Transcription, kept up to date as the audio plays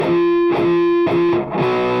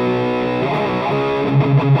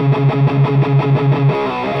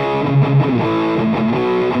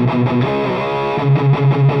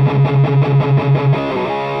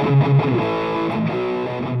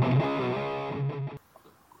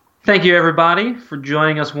Thank you, everybody, for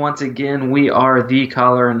joining us once again. We are the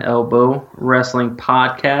Collar and Elbow Wrestling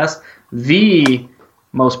Podcast, the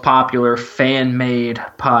most popular fan-made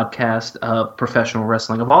podcast of professional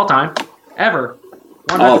wrestling of all time, ever,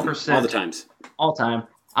 100%. All the times. All time.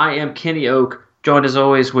 I am Kenny Oak, joined as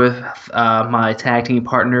always with my tag team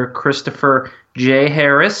partner, Christopher J.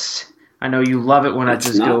 Harris. I know you love it when I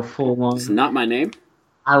just go full on. It's not my name.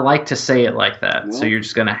 I like to say it like that, well, so you're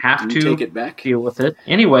just going to have to take it back. Deal with it.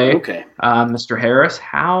 Anyway, okay. Mr. Harris,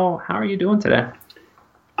 how are you doing today?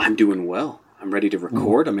 I'm doing well. I'm ready to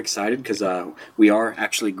record. I'm excited because we are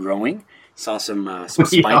actually growing. Saw some spikes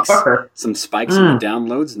in the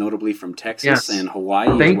downloads, notably from Texas and Hawaii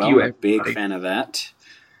as well. You, I'm a big fan of that.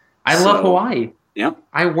 I love Hawaii. Yep.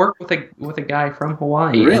 I work with a guy from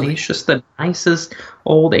Hawaii, really? And he's just the nicest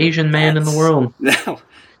old Asian man in the world.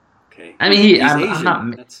 Okay. I mean,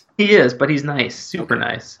 he is, but he's nice, super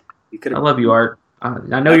nice. I love you, Art. I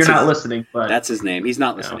know you're not listening, but that's his name. He's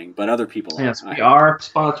not listening, but other people are. Yes, we are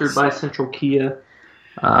sponsored by Central Kia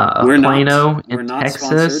of Plano in Texas. We're not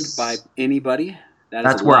sponsored by anybody.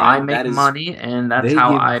 That's where I make money, and that's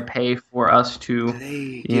how I pay for us to, work.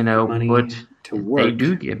 They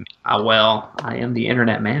do give me. Well, I am the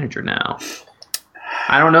internet manager now.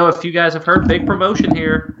 I don't know if you guys have heard, big promotion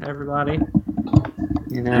here, everybody.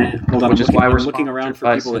 Hold on, which is why we're looking around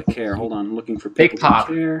for people that care. Hold on, I'm looking for people that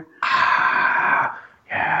care.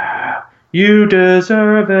 Yeah, you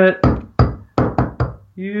deserve it.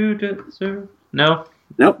 You deserve. No.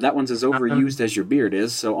 Nope, that one's as overused as your beard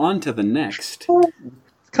is. So on to the next.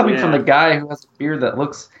 It's coming from the guy who has a beard that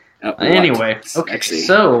looks. Anyway, okay.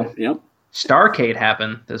 So, Starrcade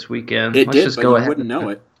happened this weekend. Let's just go ahead. You wouldn't know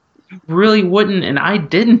it. Really wouldn't, and I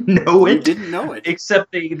didn't know it. You didn't know it. Except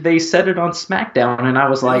they said it on SmackDown, and I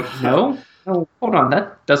was like, no, hold on,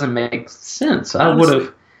 that doesn't make sense. Honestly.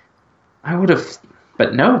 I would have,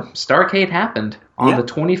 but no, Starrcade happened on the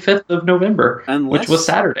 25th of November, which was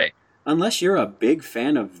Saturday. Unless you're a big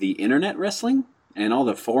fan of the internet wrestling and all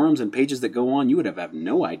the forums and pages that go on, you would have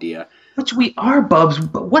no idea. Which we are, Bubs.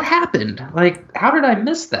 But what happened? Like, how did I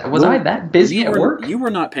miss that? Was I that busy at work? You were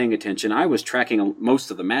not paying attention. I was tracking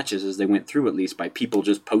most of the matches as they went through, at least by people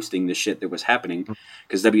just posting the shit that was happening.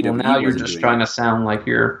 Because WWE. Well, now you're just trying to sound like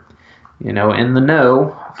you're, in the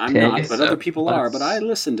know. I'm not, but other people are. But I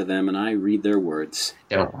listen to them and I read their words.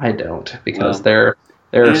 No, I don't, because they're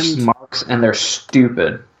smarks and they're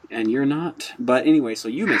stupid. And you're not. But anyway, so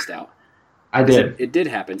you missed out. I did. It did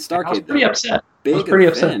happen. Starrcade. I was pretty upset. Big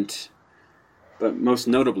event. But most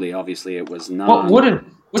notably, obviously, it was not what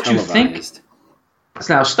televised. You think?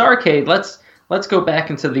 Now, Starrcade, let's go back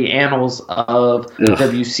into the annals of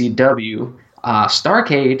WCW.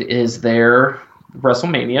 Starrcade is their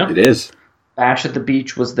WrestleMania. It is. Bash at the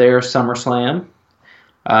Beach was their SummerSlam.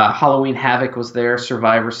 Halloween Havoc was their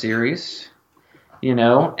Survivor Series.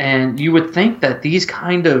 And you would think that these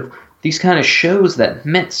kind of shows that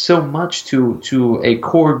meant so much to a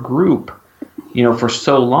core group, for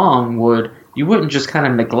so long you wouldn't just kind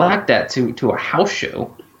of neglect that to a house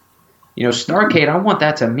show. Starrcade, I want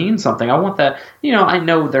that to mean something. I want that, I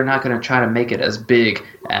know they're not going to try to make it as big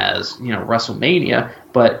as, WrestleMania,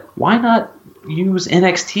 but why not use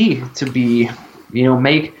NXT to be,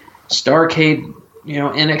 make Starrcade,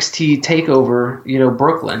 NXT TakeOver,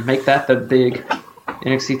 Brooklyn. Make that the big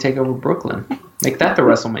NXT TakeOver Brooklyn. Make that the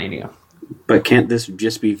WrestleMania. But can't this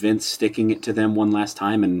just be Vince sticking it to them one last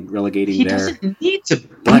time and relegating He doesn't need to.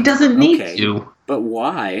 He doesn't need to. But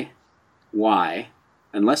why? Why?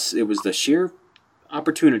 Unless it was the sheer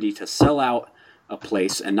opportunity to sell out a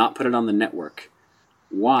place and not put it on the network.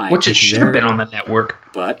 Why? Which it should have been on the network.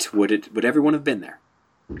 But would everyone have been there?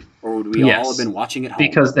 Or would we all have been watching at home?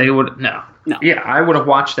 Because they would... No. Yeah, I would have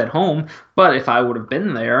watched at home, but if I would have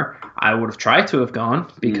been there, I would have tried to have gone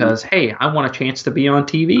because, hey, I want a chance to be on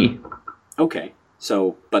TV. Okay,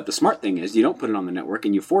 but the smart thing is you don't put it on the network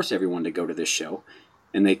and you force everyone to go to this show.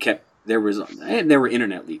 And there were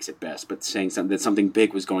internet leaks at best, but saying that something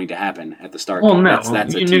big was going to happen at the start. Well, no,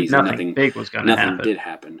 that's you knew nothing big was going to happen. Nothing did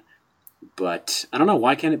happen. But I don't know,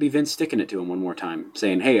 why can't it be Vince sticking it to him one more time,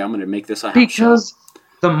 saying, hey, I'm going to make this a house show? Because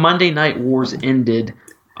the Monday Night Wars ended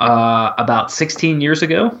about 16 years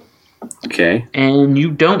ago. Okay. And you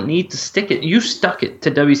don't need to stick it. You stuck it to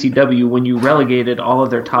WCW when you relegated all of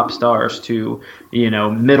their top stars to,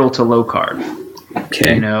 middle to low card.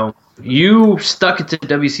 Okay. You stuck it to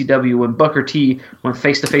WCW when Booker T went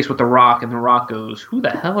face-to-face with The Rock, and The Rock goes, who the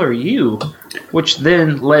hell are you? Which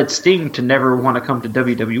then led Sting to never want to come to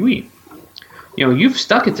WWE. You've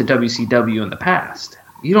stuck it to WCW in the past.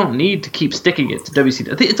 You don't need to keep sticking it to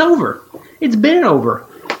WCW. It's over. It's been over.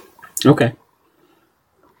 Okay.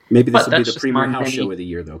 Maybe this will be the premier house show of the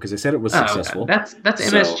year, though, because they said it was successful. That's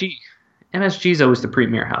MSG. MSG is always the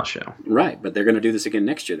premier house show. Right, but they're going to do this again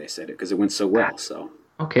next year, they said it, because it went so well. So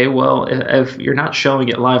okay, well, if you're not showing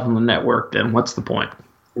it live on the network, then what's the point?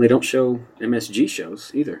 They don't show MSG shows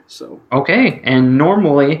either, so okay. And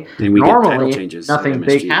normally changes nothing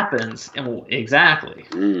big happens. Exactly.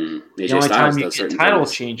 The only time you get title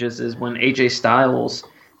changes is when AJ Styles,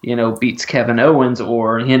 beats Kevin Owens,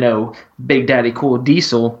 or Big Daddy Cool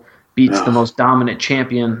Diesel beats the most dominant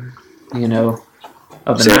champion,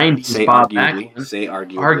 of the '90s, Bob Backlund. Say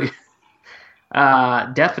arguably.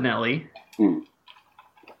 Definitely.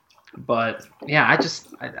 But yeah,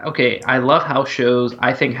 I love house shows.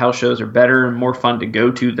 I think house shows are better and more fun to go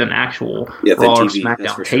to than actual Raw or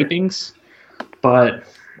SmackDown tapings. Sure. But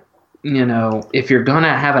if you're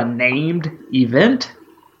gonna have a named event,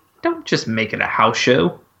 don't just make it a house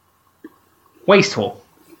show. Wasteful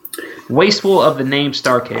of the name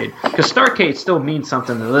Starrcade, because Starrcade still means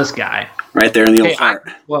something to this guy. Right there in the old heart.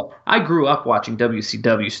 I grew up watching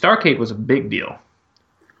WCW. Starrcade was a big deal.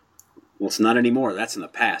 Well, it's not anymore. That's in the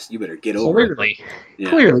past. You better get over it.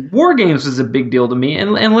 Clearly. War Games was a big deal to me,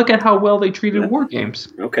 and look at how well they treated War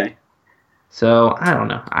Games. Okay. So, I don't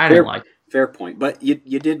know. I didn't like it. Fair point. But you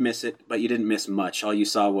did miss it, but you didn't miss much. All you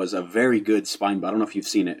saw was a very good spine buster. I don't know if you've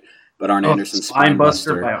seen it, but Arn Anderson's spine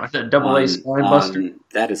buster. Double A spine buster.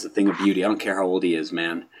 That is a thing of beauty. I don't care how old he is,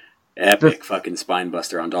 man. Epic fucking spine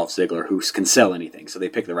buster on Dolph Ziggler, who can sell anything. So they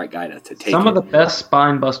picked the right guy to take it. Some of the best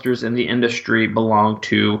spine busters in the industry belong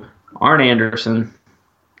to Arn Anderson,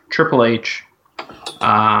 Triple H,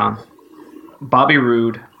 Bobby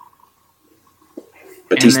Roode,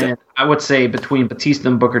 Batista. And then I would say between Batista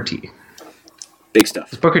and Booker T. Big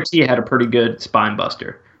stuff. Booker T had a pretty good spine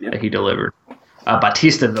buster that he delivered.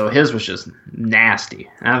 Batista, though, his was just nasty.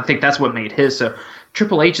 And I think that's what made his. So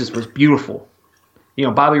Triple H's was beautiful.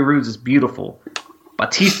 Bobby Roode's is beautiful.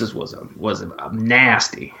 Batista's was a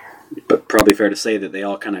nasty. But probably fair to say that they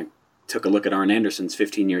all kind of took a look at Arn Anderson's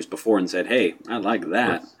 15 years before and said, "Hey, I like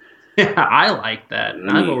that." Yeah, I like that. And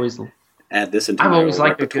I've always add this into I've always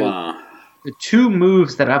liked the two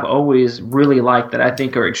moves that I've always really liked that I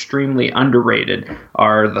think are extremely underrated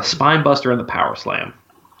are the spine buster and the power slam.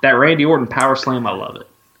 That Randy Orton power slam, I love it.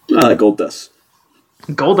 I like Goldust.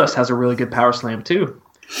 Goldust has a really good power slam too,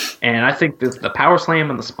 and I think that the power slam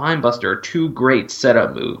and the spine buster are two great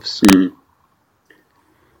setup moves. Mm-hmm.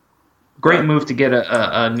 Great move to get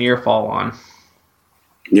a near fall on.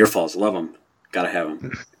 Near falls, love them. Gotta have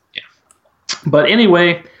them. Yeah. But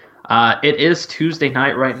anyway, it is Tuesday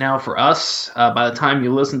night right now for us. By the time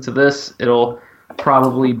you listen to this, it'll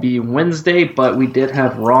probably be Wednesday, but we did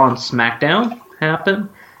have Raw and SmackDown happen.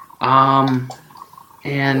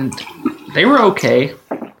 And they were okay.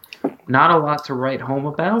 Not a lot to write home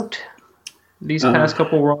about these past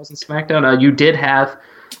couple Raws and SmackDown. You did have...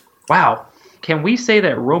 Wow. Can we say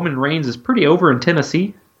that Roman Reigns is pretty over in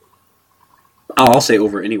Tennessee? I'll say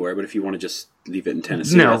over anywhere, but if you want to just leave it in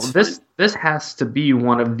Tennessee, no. This has to be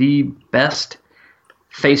one of the best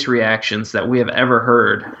face reactions that we have ever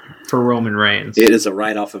heard for Roman Reigns. It is a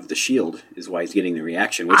write off of the Shield, is why he's getting the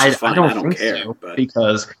reaction, which is fine. I don't care, so, but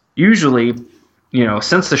because usually,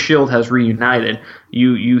 since the Shield has reunited,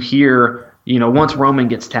 you hear, once Roman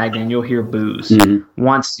gets tagged in, you'll hear boos. Mm-hmm.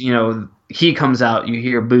 Once he comes out, you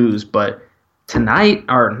hear boos, but. Tonight,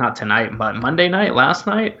 or not tonight, but Monday night, last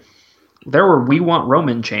night, there were "We Want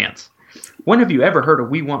Roman" chants. When have you ever heard a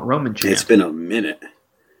 "We Want Roman" chant? It's been a minute.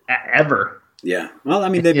 Ever. Yeah. Well, I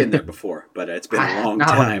mean, they've been there before, but it's been a long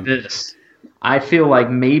time. Like this. I feel like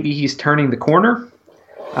maybe he's turning the corner.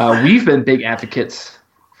 We've been big advocates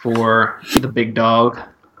for the big dog.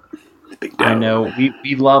 The big dog. I know.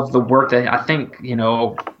 We love the work that I think,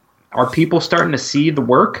 are people starting to see the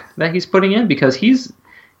work that he's putting in? Because he's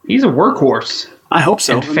a workhorse. I hope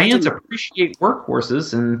so. And fans appreciate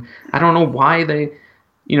workhorses, and I don't know why they,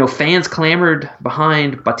 fans clamored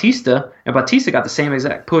behind Batista, and Batista got the same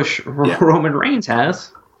exact push Roman Reigns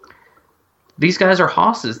has. These guys are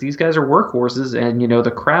hosses. These guys are workhorses, and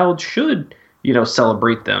the crowd should,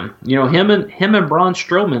 celebrate them. Him and Braun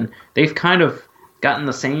Strowman, they've kind of gotten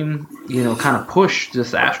the same, kind of push,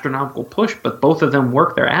 this astronomical push, but both of them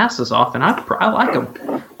work their asses off, and I like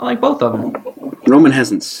them. I like both of them. Roman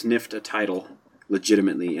hasn't sniffed a title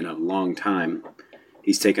legitimately in a long time.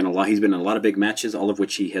 He's been in a lot of big matches, all of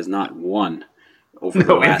which he has not won over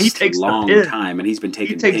the last long time, and he's been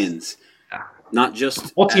taking pins. Not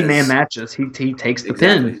just multi-man matches. He takes the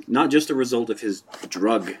pin. Not just a result of his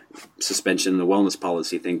drug suspension, the wellness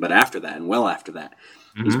policy thing, but after that, and well after that,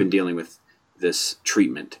 he's been dealing with this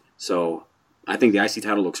treatment. So I think the IC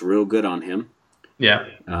title looks real good on him. Yeah.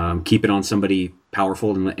 Keep it on somebody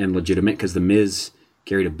powerful and legitimate, because The Miz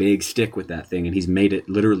carried a big stick with that thing, and he's made it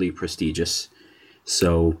literally prestigious.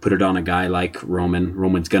 So put it on a guy like Roman.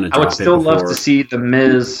 Roman's going to drop it. I would still love to see The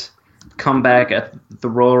Miz come back at the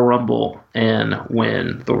Royal Rumble and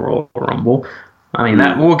win the Royal Rumble. I mean,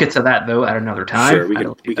 we'll get to that, though, at another time. Sure, we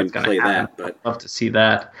can play that. But I'd love to see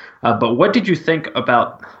that. But what did you think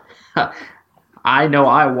about... I know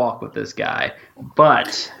I walk with this guy,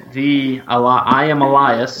 but I Am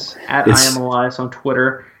Elias, at I Am Elias on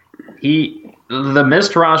Twitter, the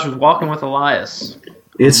Miztourage was walking with Elias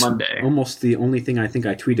on Monday. Almost the only thing I think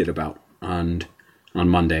I tweeted about on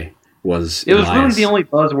Monday was It Elias. was really the only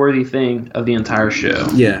buzzworthy thing of the entire show.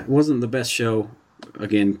 Yeah, it wasn't the best show.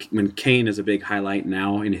 Again, when Kane is a big highlight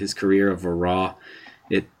now in his career of a Raw,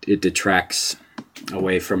 it detracts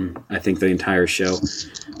away from, I think, the entire show.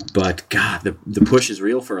 But, God, the push is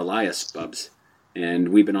real for Elias, Bubs. And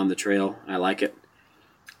we've been on the trail. I like it.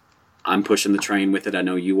 I'm pushing the train with it. I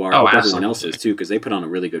know you are. I hope everyone else is, too, because they put on a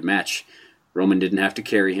really good match. Roman didn't have to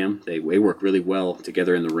carry him. They work really well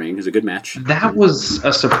together in the ring. It was a good match. That was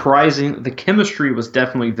a surprising... The chemistry was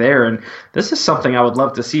definitely there, and this is something I would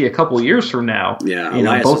love to see a couple years from now. Yeah,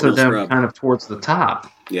 Elias, both of them kind of towards the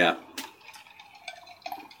top. Yeah.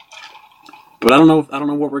 But I don't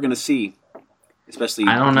know what we're going to see, especially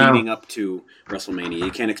leading up to WrestleMania.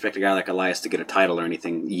 You can't expect a guy like Elias to get a title or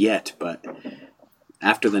anything yet, but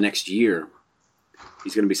after the next year,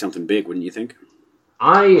 he's going to be something big, wouldn't you think?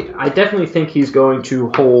 I definitely think he's going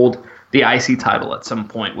to hold the IC title at some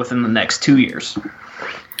point within the next 2 years.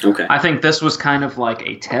 Okay. I think this was kind of like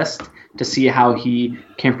a test to see how he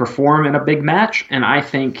can perform in a big match, and I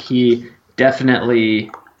think he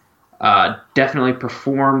definitely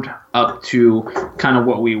performed up to kind of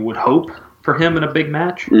what we would hope for him in a big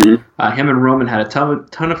match. Mm-hmm. Him and Roman had a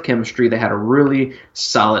ton of chemistry. They had a really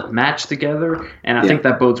solid match together, and I think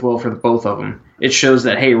that bodes well for the both of them. It shows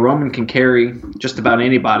that, hey, Roman can carry just about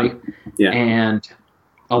anybody, and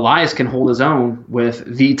Elias can hold his own with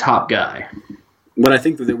the top guy. What I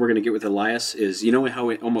think that we're going to get with Elias is, you know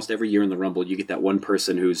how almost every year in the Rumble you get that one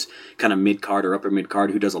person who's kind of mid-card or upper mid-card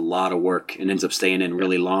who does a lot of work and ends up staying in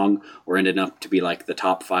really long or ending up to be like the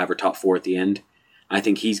top 5 or top 4 at the end. I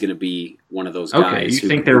think he's going to be one of those guys. Okay, you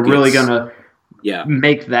think they're really going to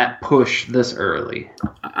make that push this early?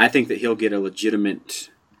 I think that he'll get a legitimate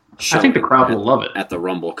show. I think the crowd will love it at the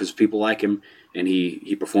Rumble because people like him and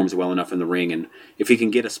he performs well enough in the ring. And if he can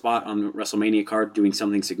get a spot on the WrestleMania card doing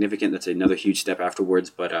something significant, that's another huge step afterwards.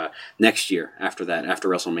 But next year, after that, after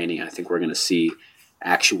WrestleMania, I think we're going to see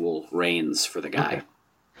actual reigns for the guy.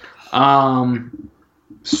 Okay.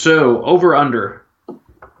 So, over under,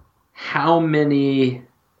 how many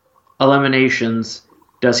eliminations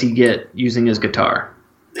does he get using his guitar?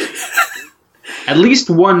 At least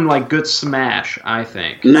one good smash, I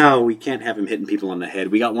think. No, we can't have him hitting people on the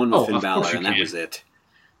head. We got one with Finn Balor, and that was it.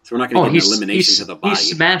 So we're not going to get an elimination to the body.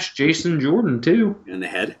 He smashed Jason Jordan, too. In the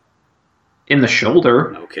head? In the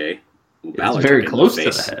shoulder. Okay. Well, Balor very close to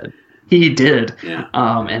the head. He did. Yeah.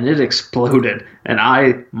 And it exploded, and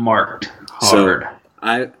I marked hard.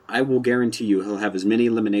 So I will guarantee you he'll have as many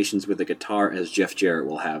eliminations with a guitar as Jeff Jarrett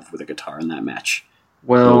will have with a guitar in that match.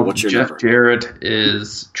 Well, what's your number? Jarrett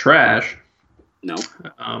is trash. No.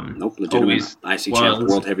 Nope. Legitimate IC champ,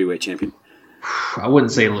 world heavyweight champion. I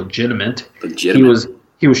wouldn't say legitimate.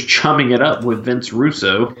 He was chumming it up with Vince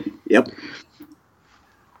Russo. Yep.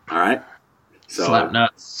 All right. So slap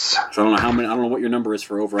nuts. So I don't know what your number is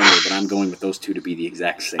for over under, but I'm going with those two to be the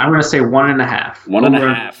exact same. I'm going to say 1.5.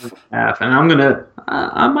 1.5. And I'm going to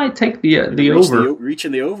I might take the over.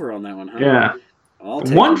 Reaching the over on that one, huh? Yeah.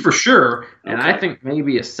 One for sure, and I think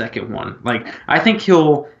maybe a second one. I think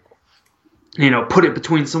he'll put it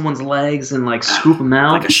between someone's legs and scoop them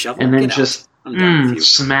out, like a shovel, and then just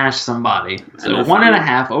smash somebody. So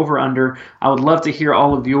 1.5 over under. I would love to hear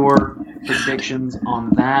all of your predictions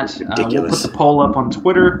on that. We'll put the poll up on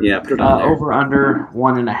Twitter. Yeah, put it on there. Over under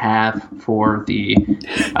 1.5 for the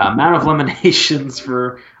amount of eliminations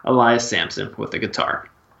for Elias Samson with the guitar.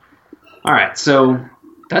 All right, so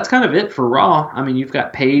that's kind of it for Raw. I mean, you've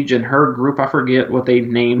got Paige and her group. I forget what they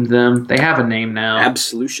named them. They have a name now.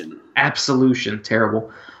 Absolution.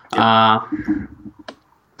 Terrible. Yep.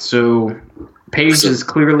 So Paige is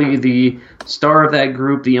clearly the star of that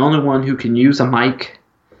group, the only one who can use a mic.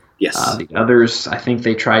 Yes. The others, I think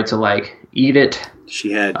they tried to eat it.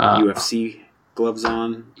 She had UFC gloves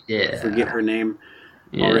on. Yeah. I forget her name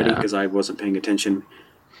already because I wasn't paying attention.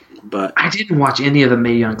 But I didn't watch any of the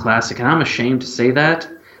Mae Young Classic, and I'm ashamed to say that.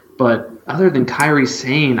 But other than Kairi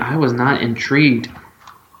Sane, I was not intrigued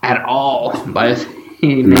at all by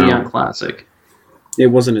the Mae Young Classic. It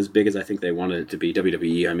wasn't as big as I think they wanted it to be.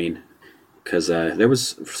 WWE, I mean, because there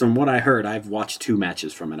was, from what I heard, I've watched 2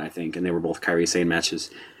 matches from it, I think, and they were both Kairi Sane matches.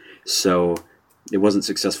 So it wasn't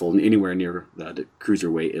successful anywhere near the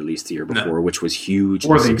cruiserweight, at least the year before, which was huge.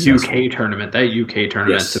 Or the UK tournament. That UK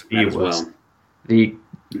tournament to me was the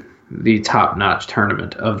top-notch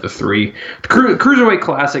tournament of the 3. The Cruiserweight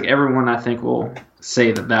Classic, everyone I think will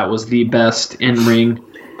say that was the best in-ring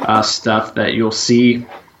stuff that you'll see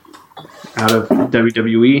out of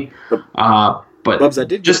WWE. But Bubs, I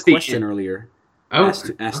did just question earlier.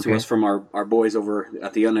 Asked to us from our boys over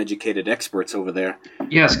at the Uneducated Experts over there.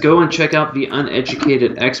 Yes, go and check out the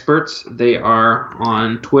Uneducated Experts. They are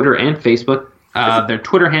on Twitter and Facebook. Their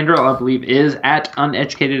Twitter handle, I believe, is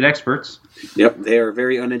 @UneducatedExperts. Yep, they are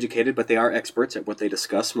very uneducated, but they are experts at what they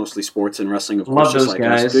discuss, mostly sports and wrestling, of course. Love those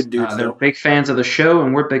guys. Good dudes, they're big fans of the show,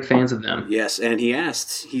 and we're big fans of them. Yes, and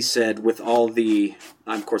he said, with all the,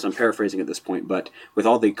 of course I'm paraphrasing at this point, but with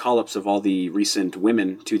all the call-ups of all the recent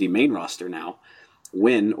women to the main roster now,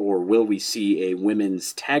 when or will we see a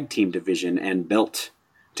women's tag team division and belt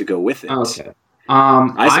to go with it? Okay.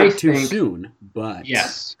 I said too soon, but...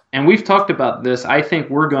 Yes. And we've talked about this. I think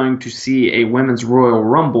we're going to see a women's Royal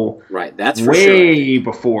Rumble. Right, that's for way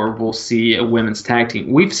before we'll see a women's tag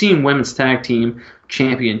team. We've seen women's tag team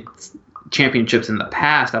championships in the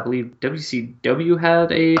past. I believe WCW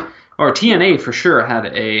had or TNA for sure had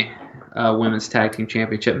a women's tag team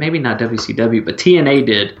championship. Maybe not WCW, but TNA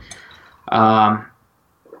did.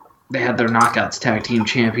 They had their Knockouts tag team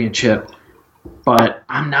championship. But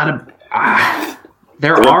I'm not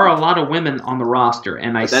there are a lot of women on the roster,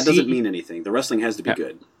 and that doesn't mean anything. The wrestling has to be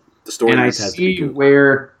good. The story has to be good. And I see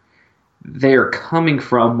where they're coming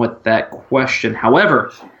from with that question.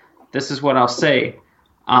 However, this is what I'll say.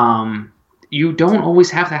 You don't always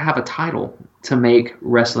have to have a title to make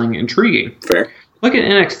wrestling intriguing. Fair. Look at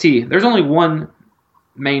NXT. There's only one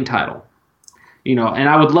main title. And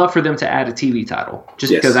I would love for them to add a TV title,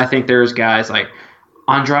 just because I think there's guys like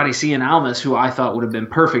Andrade Cien Almas, who I thought would have been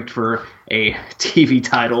perfect for a TV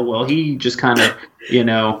title. Well, he just kind of, he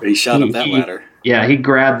shot up that ladder. Yeah, he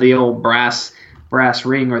grabbed the old brass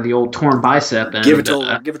ring or the old torn bicep and give it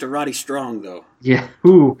to Roddy Strong though. Yeah,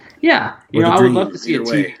 yeah. I would love to see a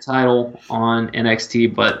TV title on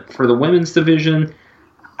NXT, but for the women's division,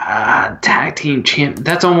 tag team champ.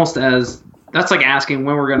 That's like asking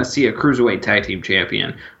when we're going to see a cruiserweight tag team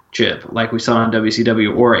championship, like we saw in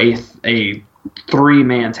WCW, or a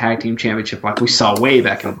 3-man tag team championship like we saw way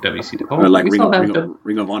back in WCW. Or like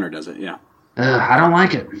Ring of Honor does it, yeah. I don't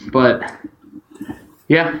like it, but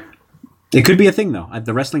yeah. It could be a thing, though.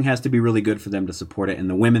 The wrestling has to be really good for them to support it, and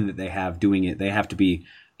the women that they have doing it, they have to be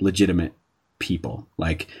legitimate people.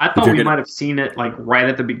 Like, I thought we might have seen it like right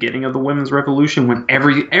at the beginning of the women's revolution when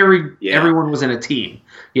everyone was in a team.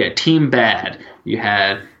 You had Team Bad. You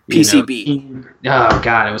had PCB. Oh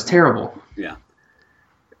God, it was terrible. Yeah.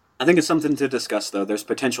 I think it's something to discuss, though. There's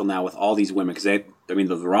potential now with all these women because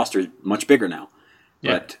the roster is much bigger now,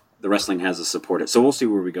 but the wrestling has to support it. So we'll see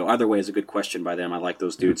where we go. Either way, is a good question by them. I like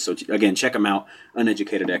those dudes. So again, check them out.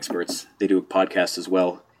 Uneducated Experts. They do a podcast as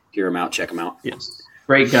well. Hear them out. Check them out. Yes,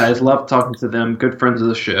 great guys. Love talking to them. Good friends of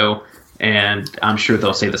the show, and I'm sure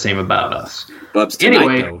they'll say the same about us. Bubs,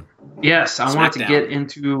 tonight, though, yes, I wanted to get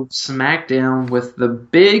into SmackDown with the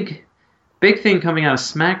big thing coming out of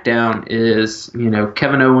SmackDown is,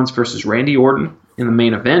 Kevin Owens versus Randy Orton in the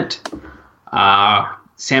main event.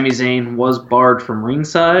 Sami Zayn was barred from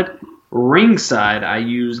ringside. Ringside, I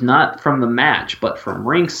use not from the match, but from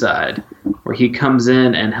ringside, where he comes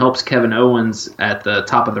in and helps Kevin Owens at the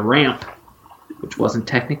top of the ramp, which wasn't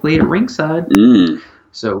technically at ringside.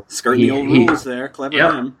 So skirting the old rules there. Clever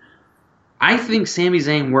him. I think Sami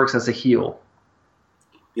Zayn works as a heel.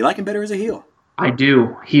 You like him better as a heel? I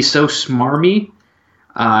do. He's so smarmy.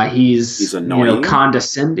 He's annoying.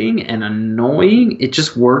 Condescending and annoying. It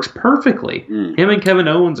just works perfectly. Him and Kevin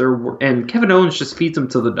Owens Kevin Owens just feeds him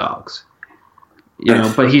to the dogs.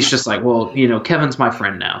 But he's just like, well, Kevin's my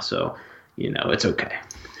friend now, so it's okay.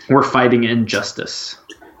 We're fighting injustice.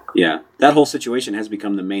 Yeah, that whole situation has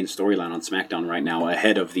become the main storyline on SmackDown right now,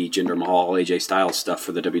 ahead of the Jinder Mahal, AJ Styles stuff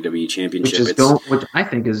for the WWE Championship. Which I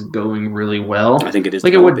think is going really well. I think it is.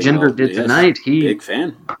 Look at what Jinder did tonight. Big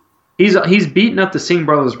fan. He's beaten up the Singh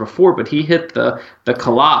brothers before, but he hit the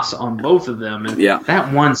Colossus on both of them. And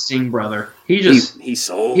that one Singh brother, he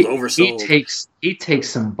oversold. He takes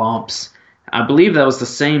some bumps. I believe that was the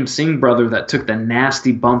same Singh brother that took the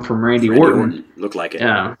nasty bump from Randy Orton. Looked like it.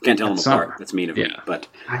 Yeah, can't tell them apart. That's mean of me, but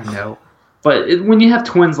I know. But when you have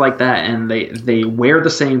twins like that and they wear the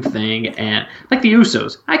same thing, and like the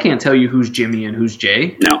Usos, I can't tell you who's Jimmy and who's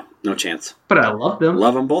Jay. No chance. But I love them.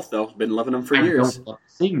 Love them both, though. Been loving them for years. I don't love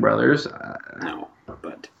the Singh brothers. No.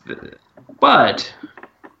 But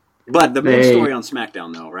the main story on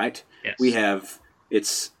SmackDown, though, right? Yes. We have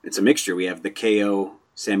it's a mixture. We have the KO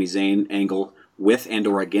Sami Zayn angle with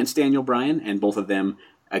and/or against Daniel Bryan, and both of them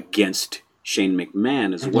against Shane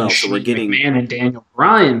McMahon as well. So we're getting McMahon and Daniel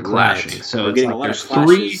Bryan clashing. Right. So we're it's getting like a lot there's of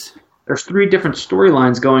clashes. There's three different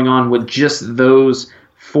storylines going on with just those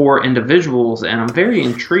 4 individuals, and I'm very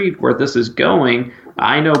intrigued where this is going.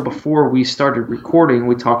 I know before we started recording,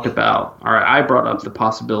 we talked about, or I brought up the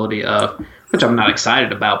possibility of, which I'm not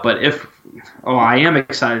excited about, but I am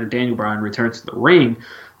excited that Daniel Bryan returns to the ring,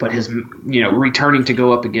 but his, returning to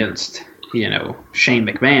go up against, Shane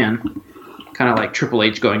McMahon, kind of like Triple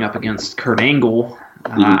H going up against Kurt Angle.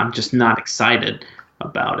 I'm just not excited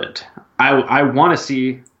about it. I want to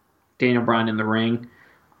see Daniel Bryan in the ring.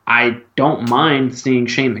 I don't mind seeing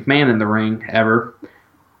Shane McMahon in the ring ever.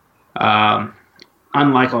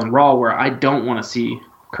 Unlike on Raw, where I don't want to see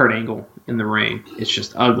Kurt Angle in the ring. It's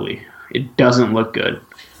just ugly. It doesn't look good.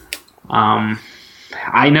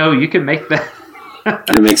 I know you can make that.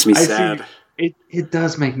 It makes me sad. It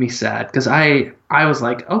does make me sad because I was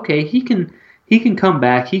like, okay, he can come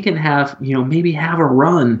back. He can have, maybe have a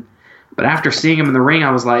run. But after seeing him in the ring,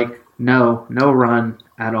 I was like, no run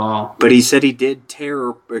at all. But he said he did tear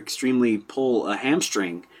or extremely pull a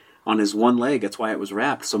hamstring on his one leg. That's why it was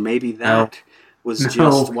wrapped. So maybe that was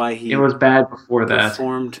just why he... It was bad before that.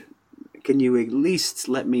 Performed. Can you at least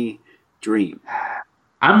let me dream?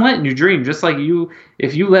 I'm letting you dream, just like you.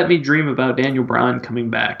 If you let me dream about Daniel Bryan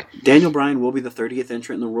coming back. Daniel Bryan will be the 30th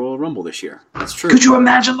entrant in the Royal Rumble this year. That's true. Could you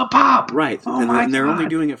imagine the pop? Right. Oh and they're only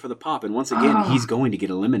doing it for the pop. And once again, he's going to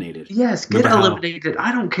get eliminated. Yes, eliminated.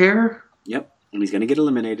 I don't care. Yep. And he's going to get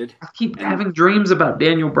eliminated. I keep having dreams about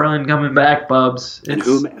Daniel Bryan coming back, Bubs. And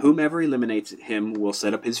whomever eliminates him will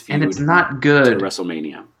set up his feud. And it's not good. To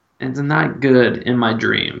WrestleMania. It's not good in my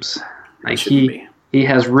dreams. Like he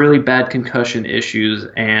has really bad concussion issues,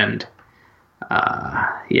 and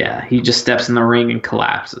he just steps in the ring and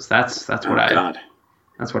collapses. That's what God.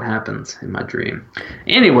 That's what happens in my dream.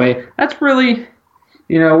 Anyway, that's really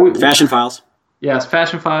Fashion Files. Yes,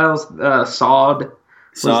 Fashion Files. Sod,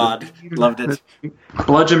 loved it.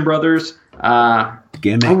 Bludgeon Brothers.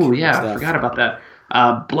 Gimmick. Oh yeah, I forgot about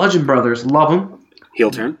that. Bludgeon Brothers, love them.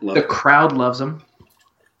 Heel turn. The crowd loves them.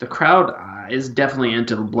 The crowd is definitely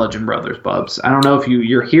into the Bludgeon Brothers, Bubs. I don't know if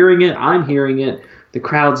you're hearing it. I'm hearing it. The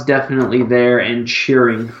crowd's definitely there and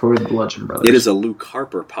cheering for the Bludgeon Brothers. It is a Luke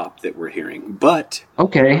Harper pop that we're hearing, but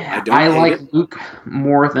okay, I like Luke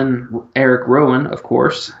more than Eric Rowan, of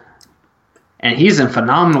course, and he's in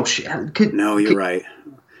phenomenal shape. No, you're right.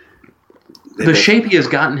 The shape he has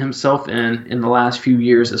gotten himself in the last few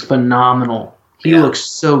years is phenomenal. He looks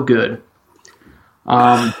so good.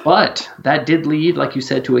 But that did lead, like you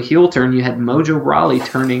said, to a heel turn. You had Mojo Rawley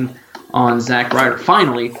turning on Zack Ryder.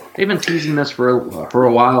 Finally, they've been teasing this for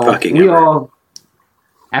a while.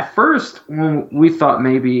 At first, when we thought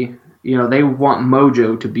maybe they want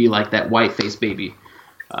Mojo to be like that white face baby,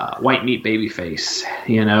 white meat baby face.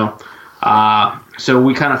 So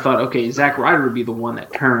we kind of thought, okay, Zack Ryder would be the one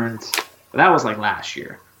that turns. But that was like last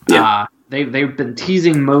year. Yeah. They've been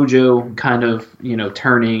teasing Mojo kind of,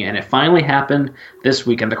 turning, and it finally happened this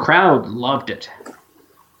week, and the crowd loved it.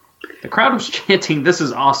 The crowd was chanting, "This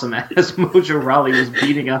is awesome," as Mojo Rawley was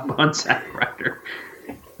beating up on Zack Ryder.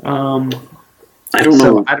 I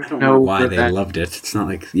don't know why they loved it. It's not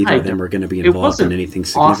like either of them are going to be involved in anything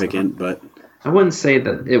significant, but I wouldn't say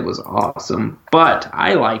that it was awesome, but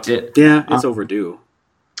I liked it. Yeah, it's overdue.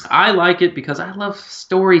 I like it because I love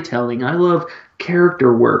storytelling. I love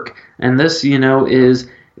character work, and this, is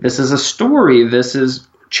a story. This is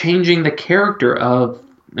changing the character of,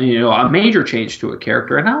 a major change to a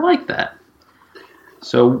character, and I like that.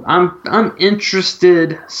 So I'm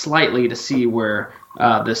interested slightly to see where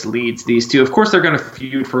this leads these two. Of course, they're going to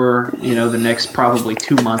feud for the next probably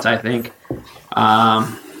 2 months, I think.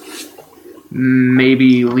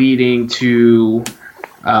 Maybe leading to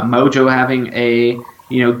Mojo having a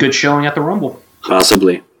good showing at the Rumble.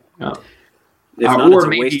 Possibly. If not, it's a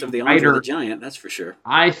waste of the Andre the Giant, that's for sure.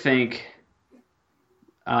 I think,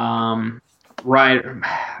 Ryder,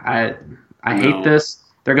 I hate this.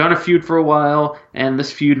 They're going to feud for a while, and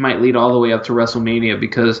this feud might lead all the way up to WrestleMania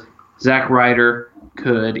because Zack Ryder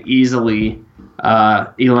could easily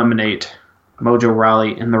eliminate Mojo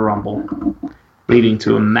Rawley in the Rumble, leading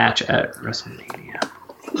to a match at WrestleMania.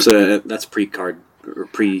 So that's pre-card or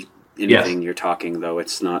pre-anything you're talking, though.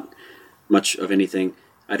 It's not much of anything.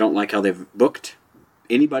 I don't like how they've booked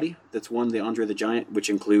anybody that's won the Andre the Giant, which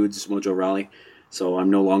includes Mojo Rawley. So I'm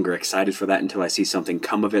no longer excited for that until I see something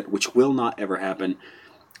come of it, which will not ever happen.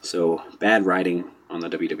 So bad writing on the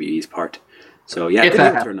WWE's part. So yeah, if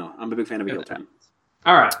heel turn though. I'm a big fan of a heel turn.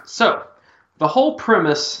 All right, so the whole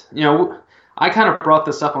premise, I kind of brought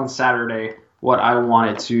this up on Saturday. What I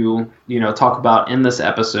wanted to, talk about in this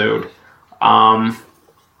episode.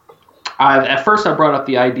 At first I brought up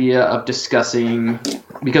the idea of discussing,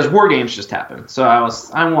 because War Games just happened. So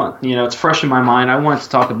it's fresh in my mind. I wanted to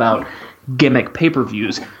talk about gimmick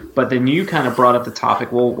pay-per-views. But then you kind of brought up the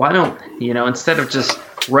topic, well, why don't, instead of just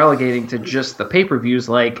relegating to just the pay-per-views,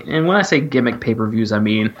 and when I say gimmick pay-per-views, I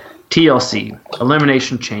mean TLC,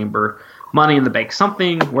 Elimination Chamber, Money in the Bank,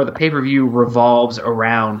 something where the pay-per-view revolves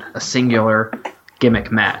around a singular gimmick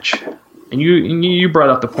match. And you brought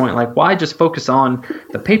up the point, why just focus on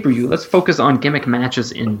the pay-per-view? Let's focus on gimmick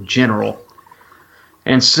matches in general.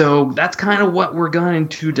 And so that's kind of what we're going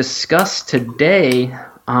to discuss today.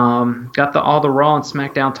 Got all the Raw and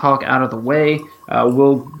SmackDown talk out of the way.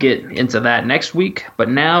 We'll get into that next week. But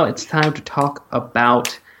now it's time to talk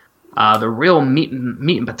about the real meat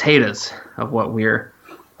and potatoes of what we're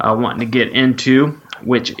wanting to get into,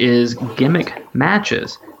 which is gimmick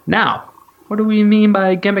matches. Now, what do we mean by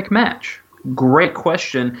a gimmick match? Great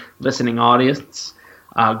question, listening audience.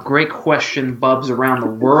 Great question, Bubs around the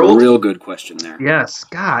world. Real good question there. Yes,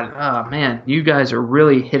 God, man, you guys are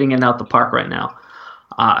really hitting it out the park right now.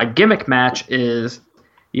 A gimmick match is,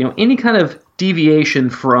 any kind of deviation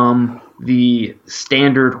from the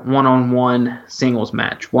standard one-on-one singles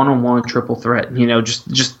match, one-on-one triple threat.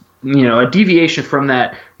 Just a deviation from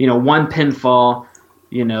that. One pinfall.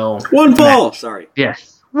 One fall. Match. Sorry.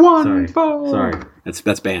 Yes. Fall. Sorry.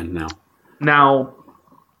 That's banned now. Now,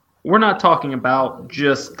 we're not talking about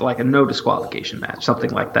just like a no disqualification match, something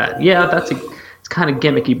like that. Yeah, it's kind of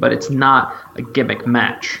gimmicky, but it's not a gimmick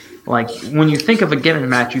match. When you think of a gimmick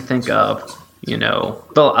match, you think of,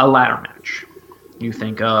 a ladder match. You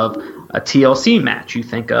think of a TLC match. You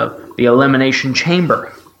think of the Elimination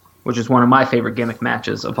Chamber, which is one of my favorite gimmick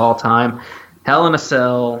matches of all time. Hell in a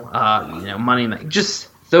Cell, Money in the Bank, just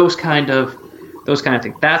those kind of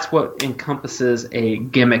things. That's what encompasses a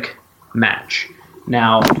gimmick match.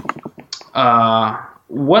 Now,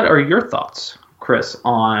 what are your thoughts, Chris,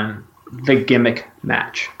 on the gimmick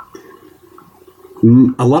match?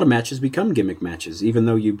 A lot of matches become gimmick matches, even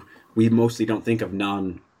though we mostly don't think of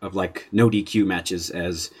no DQ matches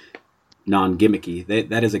as non-gimmicky.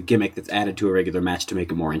 That is a gimmick that's added to a regular match to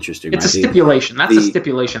make it more interesting. It's a stipulation. That's a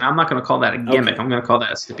stipulation. I'm not going to call that a gimmick. Okay. I'm going to call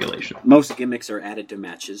that a stipulation. Most gimmicks are added to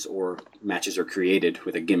matches, or matches are created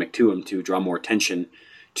with a gimmick to them to draw more attention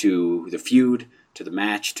to the feud, to the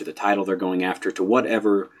match, to the title they're going after, to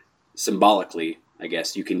whatever symbolically, I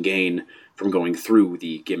guess, you can gain from going through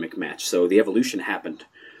the gimmick match. So the evolution happened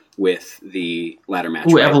with the ladder match.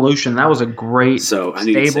 Ooh, right? Evolution. That was a great stable. I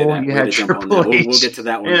need to say that. You had Triple H. We'll get to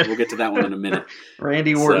that one. We'll get to that one in a minute.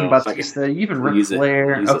 Randy Orton, Batista, even Ric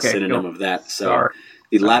Flair. Use a synonym of that. So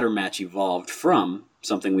the ladder match evolved from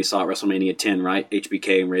something we saw at WrestleMania 10, right?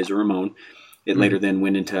 HBK and Razor Ramon. It later then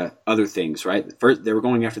went into other things, right? First, they were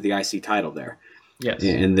going after the IC title there. Yes.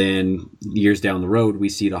 And then years down the road, we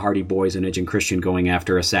see the Hardy Boys and Edge and Christian going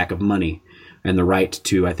after a sack of money and the right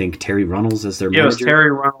to, I think, Terry Runnels as their manager. It was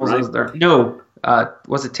Terry Runnels as their... No,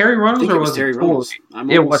 was it Terry Runnels or was it Terry Runnels?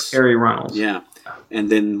 It was Terry Runnels. Yeah. And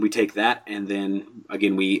then we take that, and then,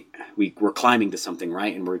 again, we're climbing to something,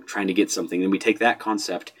 right? And we're trying to get something. Then we take that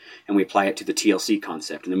concept, and we apply it to the TLC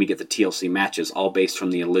concept. And then we get the TLC matches, all based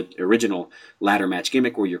from the original ladder match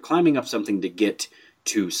gimmick, where you're climbing up something to get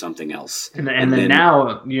to something else. And then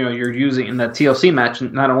now, you're using, in the TLC match,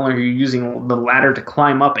 not only are you using the ladder to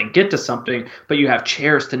climb up and get to something, but you have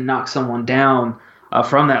chairs to knock someone down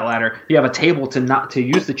from that ladder. You have a table to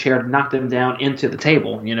use the chair to knock them down into the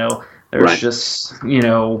table, There's just,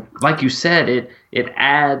 like you said, it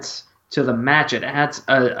adds to the match. It adds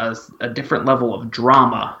a different level of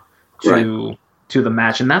drama to the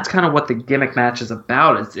match. And that's kind of what the gimmick match is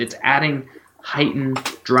about. It's adding heightened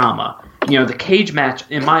drama. The cage match,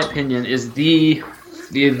 in my opinion, is the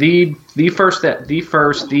first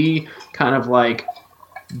kind of like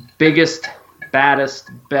biggest,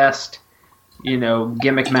 baddest, best,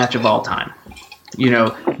 gimmick match of all time.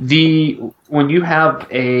 When you have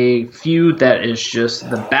a feud that is just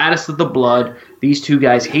the baddest of the blood, these two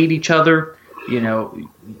guys hate each other,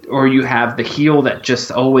 or you have the heel that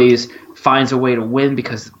just always finds a way to win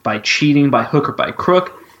because by cheating, by hook or by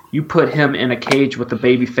crook, you put him in a cage with the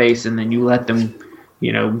baby face and then you let them,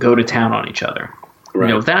 go to town on each other.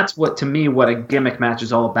 Right. That's what a gimmick match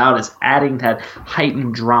is all about, is adding that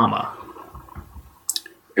heightened drama.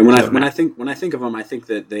 And when I think of them, I think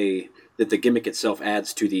that the gimmick itself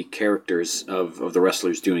adds to the characters of the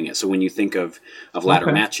wrestlers doing it. So when you think of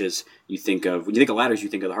ladder matches, when you think of ladders, you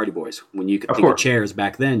think of the Hardy Boys. When you think of chairs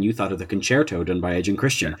back then, you thought of the Concerto done by Edge and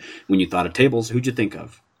Christian. When you thought of tables, who'd you think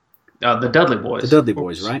of? The Dudley Boys. The Dudley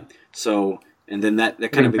Boys, right? So, and then that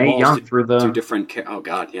kind of evolves to different. Oh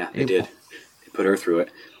God, yeah, they did. They put her through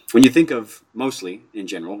it. When you think of, mostly in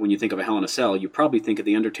general, when you think of a Hell in a Cell, you probably think of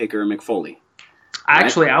the Undertaker and Mick Foley. Right?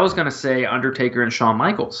 Actually, I was going to say Undertaker and Shawn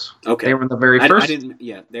Michaels. Okay, they were in the very first.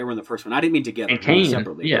 They were in the first one. I didn't mean together. And Kane,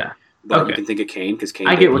 separately. Yeah. But you can think of Kane because Kane.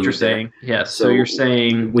 I get what you're saying. Yes. So you're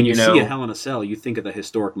saying when you see a Hell in a Cell, you think of the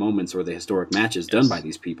historic moments or the historic matches done by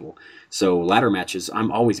these people. So ladder matches,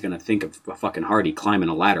 I'm always going to think of a fucking Hardy climbing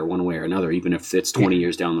a ladder one way or another, even if it's 20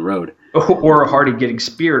 years down the road. Or a Hardy getting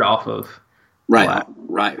speared off of.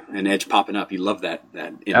 Right. And Edge popping up. You love that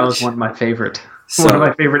image. That was one of my favorite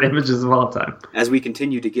images of all time. As we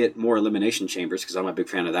continue to get more Elimination Chambers, because I'm a big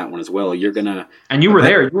fan of that one as well, you're going to... And you were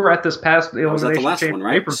there. You were at this past Elimination Chamber. I was at the last one,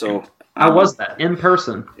 right? So how was that? In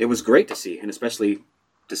person. It was great to see, and especially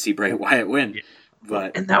to see Bray Wyatt win. Yeah.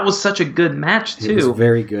 And that was such a good match, too. It was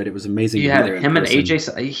very good. It was amazing. You had him and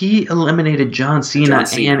AJ. He eliminated John Cena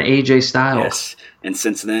and AJ Styles. Yes. And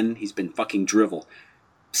since then, he's been fucking drivel.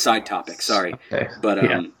 Side topic, sorry. Okay. But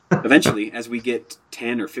eventually, as we get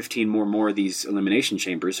 10 or 15 more of these Elimination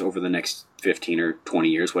Chambers over the next 15 or 20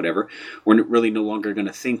 years, whatever, we're really no longer going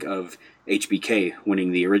to think of HBK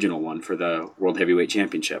winning the original one for the World Heavyweight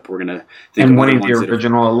Championship. We're going to think of winning the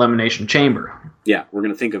original Elimination Chamber. Yeah, we're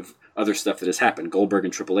going to think of other stuff that has happened. Goldberg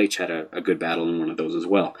and Triple H had a good battle in one of those as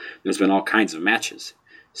well. There's been all kinds of matches.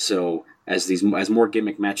 So as more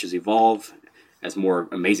gimmick matches evolve, as more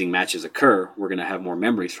amazing matches occur, we're going to have more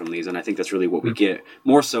memories from these, and I think that's really what we get,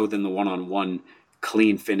 more so than the one-on-one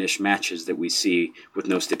clean finish matches that we see with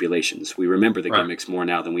no stipulations. We remember the gimmicks more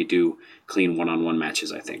now than we do clean one-on-one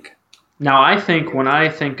matches, I think. Now, I think when I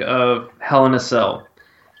think of Hell in a Cell,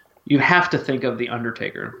 you have to think of The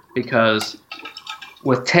Undertaker, because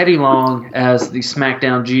with Teddy Long as the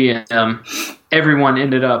SmackDown GM, everyone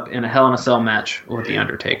ended up in a Hell in a Cell match with The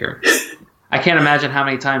Undertaker. I can't imagine how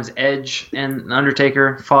many times Edge and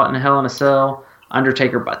Undertaker fought in a Hell in a Cell.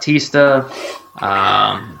 Undertaker Batista,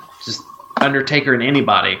 just Undertaker and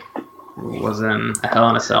anybody was in a Hell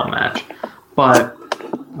in a Cell match. But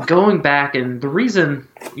going back, and the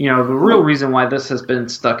real reason why this has been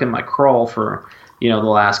stuck in my crawl for the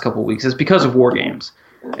last couple of weeks is because of War Games,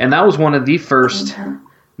 and that was one of the first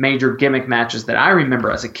major gimmick matches that I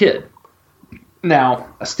remember as a kid.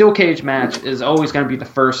 Now, a steel cage match is always going to be the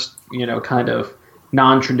first, kind of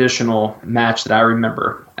non-traditional match that I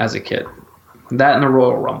remember as a kid. That and the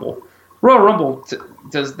Royal Rumble. Royal Rumble,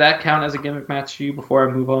 does that count as a gimmick match to you before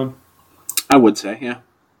I move on? I would say, yeah.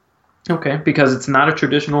 Okay, because it's not a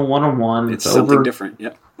traditional one-on-one. It's something different,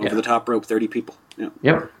 yep. Over the top rope, 30 people.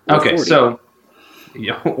 Yep. Okay, 40. So,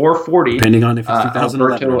 or 40. Depending on if it's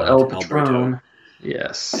 2011 Alberto El Patron.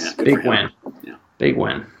 Yes, yeah, big win. Yeah. Big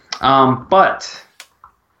win. But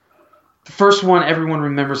the first one everyone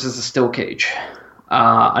remembers is a steel cage.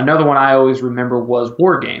 Another one I always remember was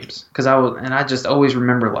War Games, because I just always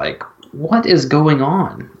remember, like, what is going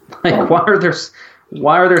on? Like, why are there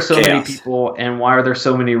so many people and why are there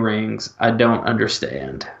so many rings? I don't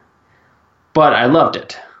understand. But I loved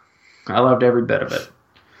it. I loved every bit of it.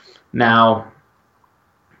 Now,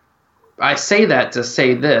 I say that to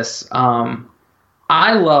say this.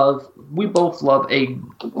 We both love a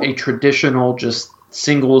traditional, just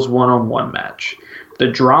singles one-on-one match. The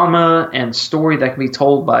drama and story that can be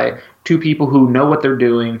told by two people who know what they're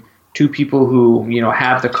doing, two people who,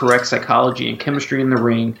 have the correct psychology and chemistry in the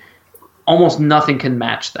ring, almost nothing can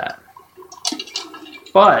match that.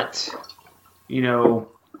 But, you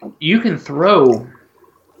can throw,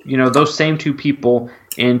 those same two people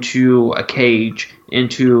into a cage,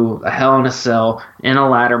 into a Hell in a Cell, in a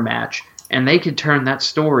ladder match, and they could turn that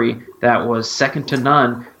story that was second to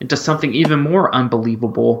none into something even more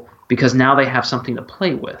unbelievable, because now they have something to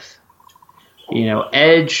play with.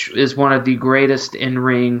 Edge is one of the greatest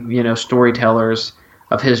in-ring, storytellers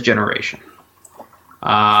of his generation.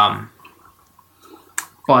 But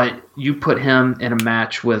you put him in a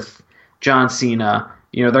match with John Cena,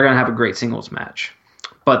 they're going to have a great singles match.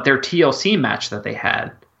 But their TLC match that they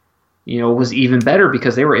had, was even better,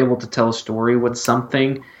 because they were able to tell a story with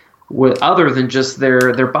something other than just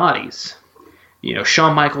their bodies.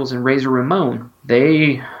 Shawn Michaels and Razor Ramon,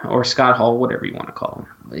 or Scott Hall, whatever you want to call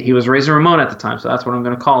him. He was Razor Ramon at the time, so that's what I'm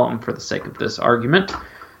going to call him for the sake of this argument.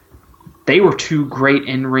 They were two great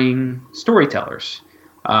in-ring storytellers.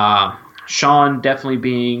 Shawn definitely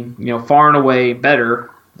being, far and away better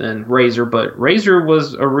than Razor, but Razor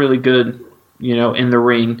was a really good, in the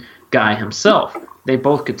ring guy himself. They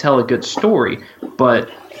both could tell a good story, but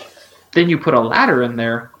then you put a ladder in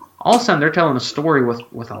there, all of a sudden they're telling a story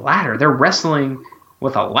with a ladder. They're wrestling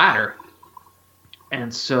with a ladder.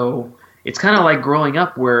 And so it's kind of like growing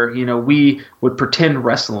up where, we would pretend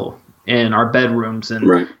wrestle in our bedrooms and,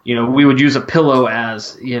 right. We would use a pillow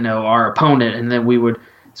as, our opponent, and then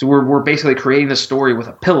so we're basically creating the story with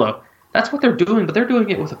a pillow. That's what they're doing, but they're doing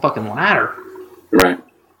it with a fucking ladder. Right.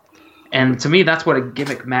 And to me, that's what a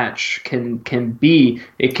gimmick match can be.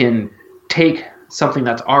 It can take something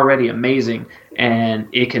that's already amazing, and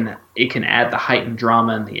it can add the heightened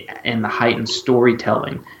drama and the heightened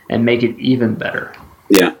storytelling and make it even better.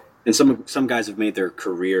 Yeah, and some guys have made their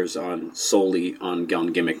careers solely on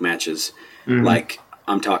gimmick matches. Mm-hmm. Like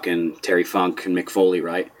I'm talking Terry Funk and Mick Foley,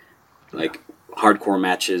 right? Like hardcore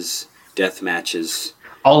matches, death matches,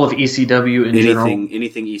 all of ECW in general.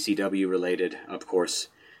 Anything ECW related, of course.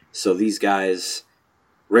 So these guys,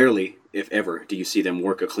 rarely, if ever, do you see them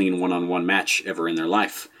work a clean one-on-one match ever in their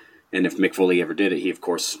life. And if Mick Foley ever did it, he, of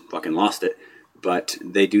course, fucking lost it. But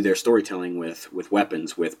they do their storytelling with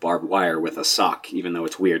weapons, with barbed wire, with a sock, even though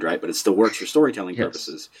it's weird, right? But it still works for storytelling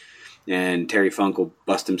purposes. And Terry Funk will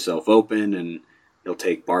bust himself open, and he'll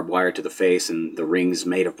take barbed wire to the face, and the ring's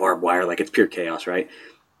made of barbed wire. Like, it's pure chaos, right?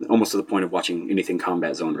 Almost to the point of watching anything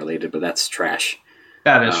Combat Zone related, but that's trash.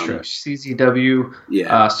 That is trash. CZW.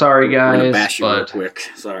 Yeah. Sorry, guys. I'm gonna bash you real quick.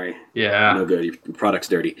 Sorry. Yeah. No good. Your product's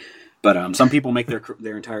dirty. But some people make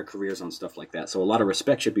their entire careers on stuff like that. So a lot of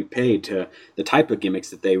respect should be paid to the type of gimmicks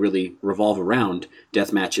that they really revolve around.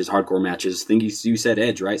 Death matches, hardcore matches. I think you said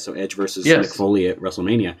Edge, right? So Edge versus Mick Foley at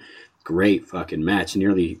WrestleMania. Great fucking match.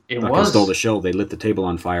 Nearly stole the show. They lit the table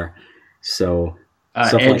on fire. So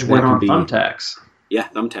Edge went on thumbtacks. Yeah,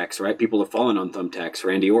 thumbtacks, right? People have fallen on thumbtacks.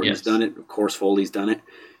 Randy Orton's done it. Of course, Foley's done it.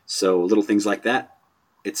 So little things like that.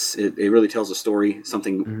 It really tells a story,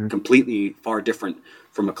 something completely far different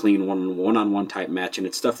from a clean one-on-one type match. And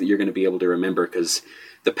it's stuff that you're going to be able to remember because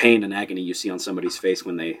the pain and agony you see on somebody's face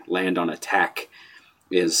when they land on attack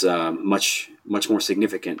is much more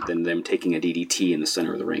significant than them taking a DDT in the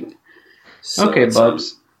center of the ring. So okay,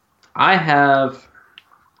 Bubs. I have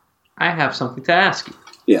something to ask you.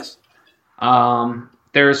 Yes.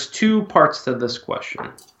 There's two parts to this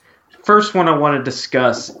question. First one I want to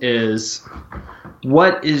discuss is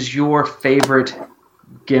what is your favorite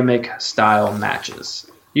gimmick style matches?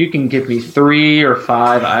 You can give me 3 or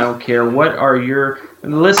 5, I don't care.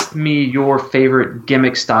 List me your favorite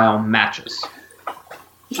gimmick style matches.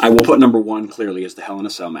 I will put number 1 clearly as the Hell in a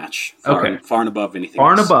Cell match. Far and above anything else.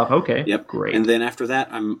 Far and above, okay. Yep. Great. And then after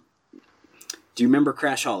that, do you remember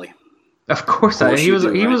Crash Holly? Of course, he was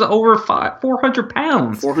over 400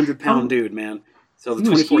 pounds. 400-pound dude, man. So the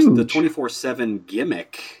 24/7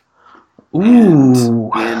 gimmick.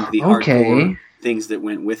 Ooh, and the hardcore things that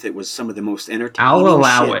went with it was some of the most entertaining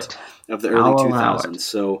of the early 2000s.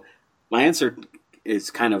 So my answer is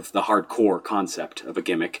kind of the hardcore concept of a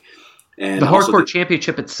gimmick. And the hardcore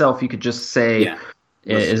championship itself, you could just say,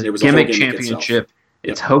 is a gimmick championship.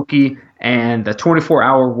 It's hokey, and the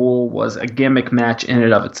 24-hour rule was a gimmick match in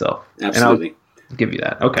and of itself. Absolutely. And I'll give you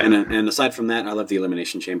that. Okay. And aside from that, I love the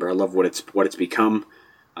Elimination Chamber. I love what it's become.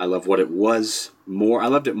 I love what it was more. I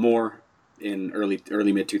loved it more in early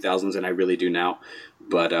mid 2000s than I really do now.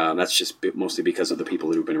 But that's just mostly because of the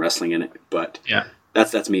people who've been wrestling in it. But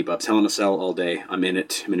that's me, Bubs. Hell in a Cell all day. I'm in it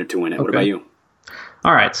to win it. Okay. What about you?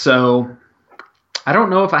 All right. So I don't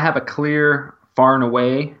know if I have a clear far and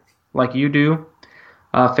away like you do.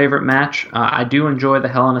 Favorite match? I do enjoy the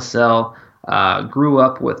Hell in a Cell. Grew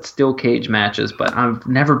up with steel cage matches, but I've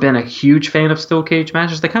never been a huge fan of steel cage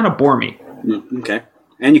matches. They kind of bore me. Okay.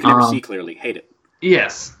 And you can never see clearly. Hate it.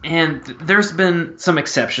 Yes, and there's been some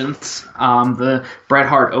exceptions. The Bret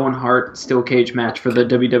Hart-Owen Hart steel cage match for the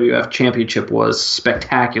WWF Championship was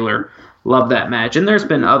spectacular. Love that match. And there's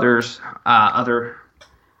been other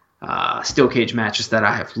steel cage matches that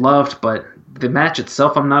I have loved, but the match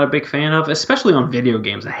itself I'm not a big fan of, especially on video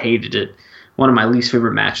games. I hated it. One of my least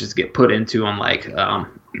favorite matches to get put into on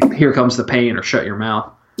Here Comes the Pain or Shut Your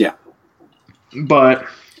Mouth. Yeah. But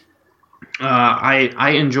I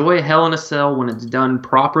enjoy Hell in a Cell when it's done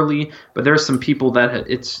properly, but there's some people that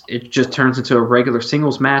it just turns into a regular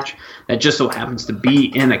singles match that just so happens to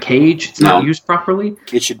be in a cage. It's not used properly.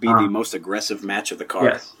 It should be the most aggressive match of the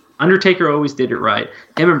card. Yes. Undertaker always did it right.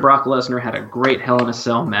 Him and Brock Lesnar had a great Hell in a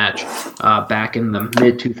Cell match back in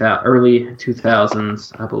the early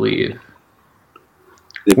 2000s, I believe.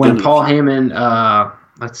 When Paul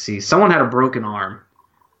Heyman, someone had a broken arm.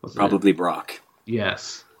 Probably Brock.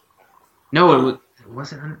 Yes. No, it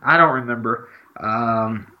wasn't. I don't remember.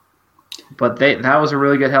 But that was a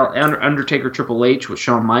really good Hell. Undertaker Triple H with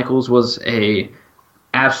Shawn Michaels was a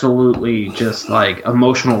absolutely just like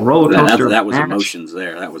emotional roller coaster. That was match. Emotions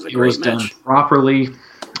there. That was a great match. It was done properly.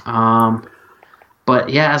 But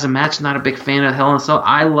yeah, as a match, not a big fan of Hell in a Cell.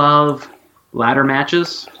 I love ladder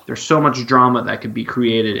matches. There's so much drama that could be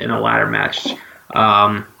created in a ladder match.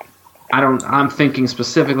 I'm thinking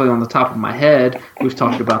specifically on the top of my head. We've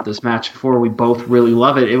talked about this match before. We both really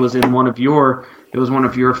love it. It was one of your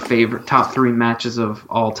favorite top 3 matches of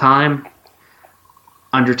all time.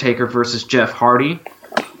 Undertaker versus Jeff Hardy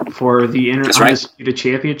for the Undisputed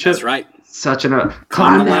Championship. That's right. Such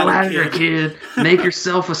climb that ladder, kid. Make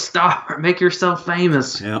yourself a star. Make yourself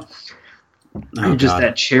famous. Yeah. And just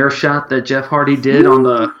that chair shot that Jeff Hardy did on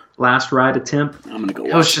the last ride attempt. I'm gonna go.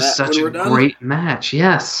 It was just such a great match.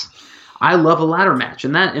 Yes, I love a ladder match,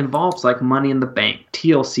 and that involves like Money in the Bank,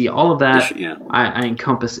 TLC, all of that. Yeah. I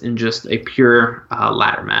encompass in just a pure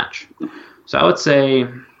ladder match. So I would say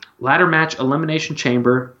ladder match, Elimination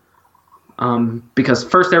Chamber, because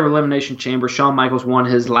first ever Elimination Chamber, Shawn Michaels won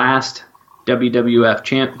his last WWE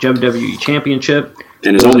Championship,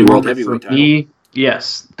 and his only World Heavyweight title.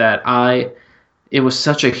 Yes, it was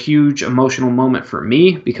such a huge emotional moment for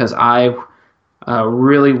me because I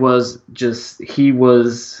really was just he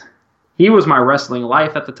was my wrestling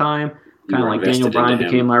life at the time, kind of like Daniel Bryan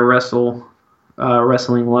became my wrestling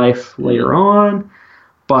life later on.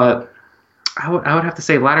 But I would have to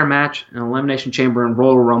say ladder match, and Elimination Chamber, and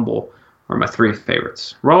Royal Rumble are my 3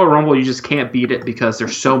 favorites. Royal Rumble, you just can't beat it because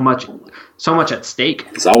there's so much at stake.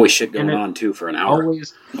 There's always shit going on too for an hour.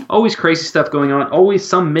 Always crazy stuff going on. Always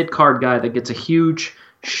some mid-card guy that gets a huge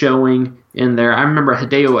showing in there. I remember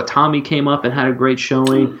Hideo Itami came up and had a great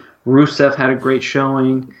showing. Rusev had a great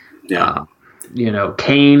showing. Yeah.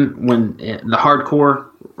 Kane when the Hardcore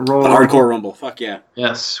Rumble. Fuck yeah.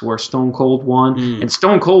 Yes, where Stone Cold won. And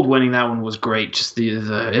Stone Cold winning that one was great. Just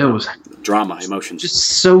it was drama, emotions.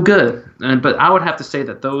 Just so good. But I would have to say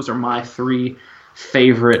that those are my 3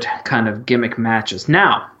 favorite kind of gimmick matches.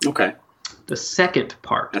 Now, okay. The second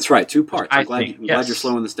part. That's right, 2 parts. I'm glad you're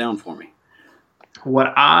slowing this down for me.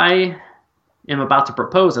 What I am about to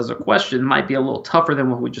propose as a question might be a little tougher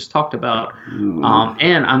than what we just talked about.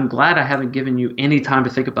 And I'm glad I haven't given you any time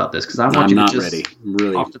to think about this because I want you to just,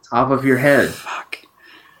 really, off the top of your head, fuck,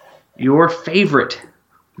 your favorite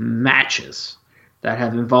matches that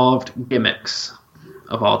have involved gimmicks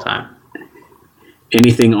of all time.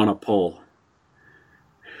 Anything on a pole.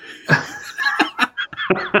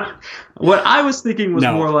 What I was thinking was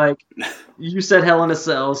more like, you said Hell in a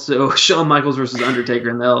Cell, so Shawn Michaels versus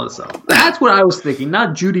Undertaker in the Hell in a Cell. That's what I was thinking,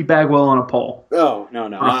 not Judy Bagwell on a pole. Oh, no.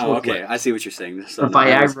 Okay, I see what you're saying. So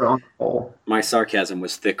Viagra on a pole. My sarcasm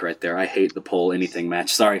was thick right there. I hate the pole anything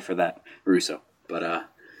match. Sorry for that, Russo. But,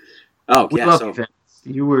 we love you, Vince.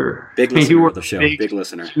 You were big listener of the show. Big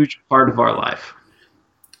listener. Huge part of our life.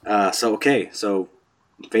 So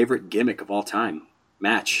favorite gimmick of all time.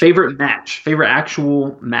 Match. Favorite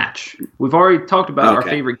actual match. We've already talked about our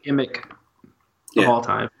favorite gimmick of all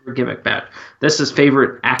time. Gimmick match. This is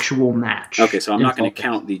favorite actual match. Okay, so I'm not going to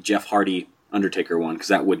count the Jeff Hardy Undertaker one because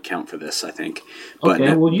that would count for this, I think. But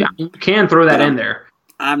you can throw that in there.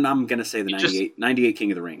 I'm going to say the 98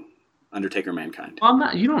 King of the Ring, Undertaker Mankind.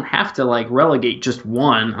 Well, you don't have to relegate just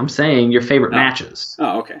one. I'm saying your favorite matches.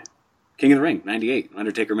 Oh, okay. King of the Ring, 98,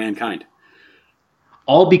 Undertaker Mankind.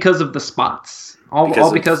 All because of the spots.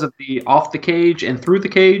 All because of the off the cage and through the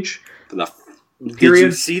cage. Did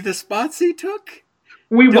you see the spots he took?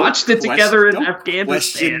 We watched it together in Afghanistan.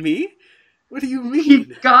 Question me? What do you mean? He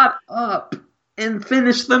got up and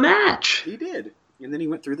finished the match. He did. And then he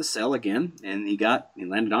went through the cell again, and he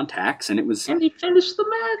landed on tacks, and it was... And he finished the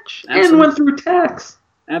match. And went through tacks.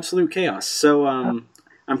 Absolute chaos. So,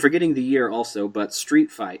 I'm forgetting the year also, but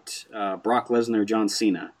Street Fight, Brock Lesnar, John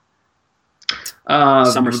Cena.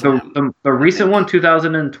 SummerSlam. The recent one,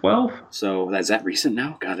 2012. So is that recent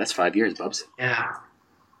now? God, that's 5 years, Bubs. Yeah.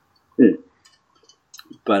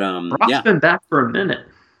 But Brock's been back for a minute.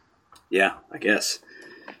 Yeah, I guess.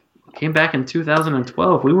 Came back in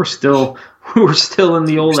 2012. We were still in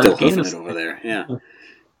the old Afghanistan over there. Yeah.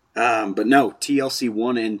 But no, TLC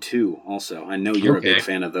 1 and 2 also. I know you're a big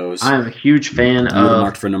fan of those. I'm a huge fan of. You were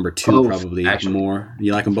marked for number 2 both, probably actually. More.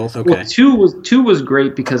 You like them both? Okay. Well, 2 was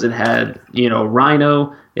great because it had,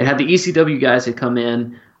 Rhino. It had the ECW guys that come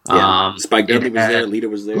in. Yeah. Spike Dudley was there. Lita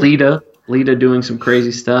was there. Lita doing some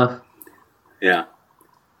crazy stuff. Yeah.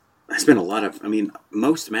 There's been a lot of,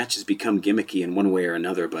 most matches become gimmicky in one way or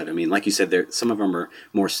another, but like you said, some of them are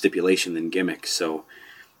more stipulation than gimmicks, so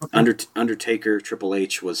Undertaker Triple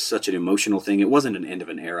H was such an emotional thing. It wasn't an end of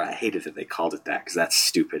an era. I hated that they called it that because that's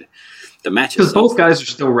stupid. The match because both guys are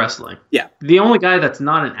still wrestling. Yeah, the only guy that's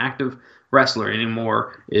not an active wrestler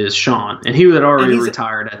anymore is Shawn, and he had already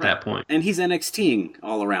retired at that point. And he's NXTing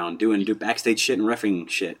all around, doing backstage shit and reffing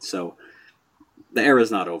shit. So the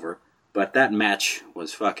era's not over. But that match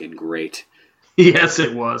was fucking great. Yes,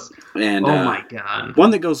 it was. And oh my god,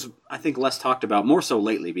 one that goes, I think, less talked about, more so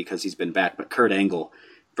lately because he's been back. But Kurt Angle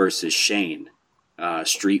versus Shane,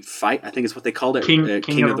 Street Fight, I think is what they called it. King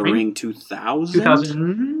of the Ring 2000.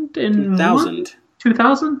 2000.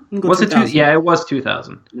 2000? Was it? Yeah, it was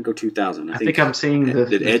 2000. I'm gonna go 2000. I think I'm seeing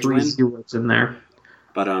the Edge three win? zeros in there.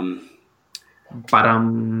 But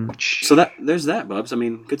So there's that, Bubs. I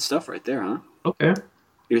mean, good stuff right there, huh? Okay.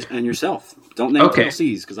 And yourself. Don't name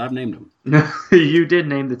TLCs because I've named them. You did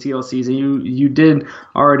name the TLCs, and you did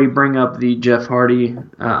already bring up the Jeff Hardy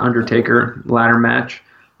Undertaker ladder match.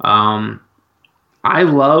 I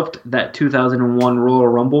loved that 2001 Royal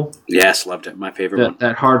Rumble. Yes, loved it. My favorite one.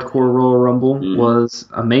 That hardcore Royal Rumble was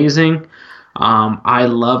amazing. I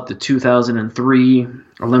loved the 2003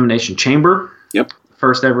 Elimination Chamber. Yep.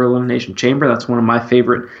 First ever Elimination Chamber. That's one of my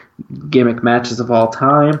favorite gimmick matches of all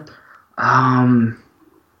time.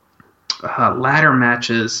 Ladder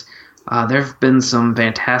matches. There have been some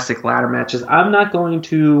fantastic ladder matches.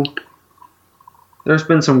 There's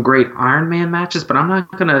been some great Iron Man matches, but I'm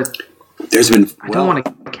not going to... I don't want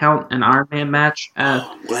to count an Iron Man match as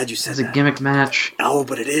a gimmick match. Oh,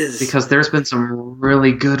 but it is. Because there's been some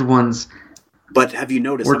really good ones. But have you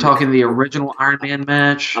noticed... We're talking the original Iron Man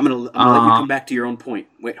match. I'm gonna let you come back to your own point.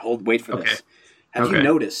 Wait for this. Have you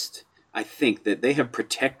noticed, I think, that they have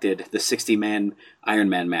protected the 60-man Iron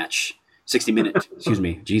Man match... 60-minute, excuse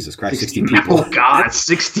me, Jesus Christ, 60 people. Oh, God,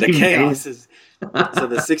 60 The chaos is... So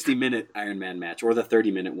the 60-minute Iron Man match, or the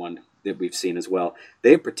 30-minute one that we've seen as well,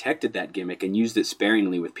 they have protected that gimmick and used it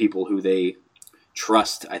sparingly with people who they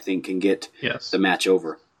trust, I think, can get the match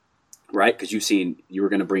over. Right? Because you were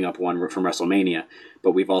going to bring up one from WrestleMania,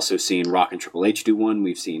 but we've also seen Rock and Triple H do one.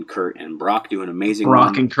 We've seen Kurt and Brock do an amazing one.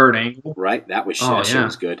 Brock and Kurt Angle. Right? That was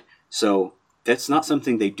was good. So... That's not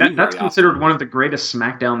something they do. That's considered one of the greatest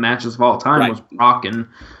SmackDown matches of all time. Was Brock and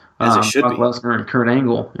Brock Lesnar and Kurt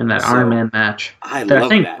Angle in that Iron Man match. I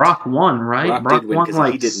think Brock won, right? Brock won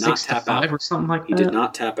like he did not 6-5 or something like that. He did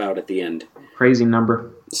not tap out at the end. Crazy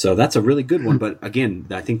number. So that's a really good one. But again,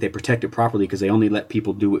 I think they protect it properly because they only let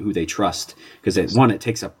people do it who they trust. Because it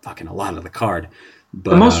takes up fucking a lot of the card.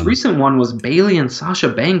 But, the most recent one was Bayley and Sasha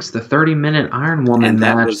Banks, the 30-minute Iron Woman match.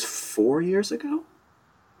 And that was 4 years ago?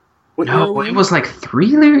 No, it was like 3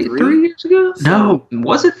 years ago? No,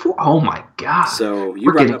 was it 4? Oh my god. So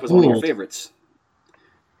you brought it up as one of your favorites.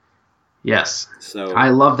 Yes. So I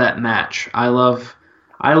love that match. I love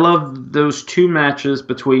those two matches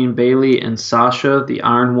between Bayley and Sasha, the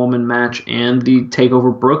Iron Woman match and the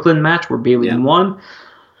TakeOver Brooklyn match where Bayley won.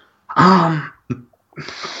 I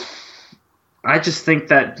just think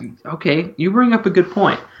that, okay, you bring up a good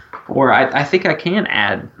point. Or I think I can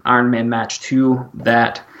add Iron Man match to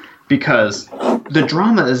that. Because the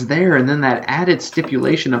drama is there, and then that added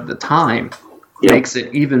stipulation of the time makes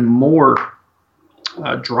it even more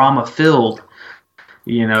drama-filled.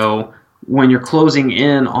 You know, when you're closing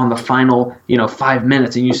in on the final, 5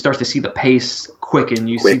 minutes, and you start to see the pace quicken,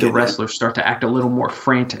 you see the wrestlers start to act a little more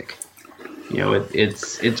frantic.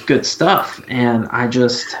 It's good stuff, and I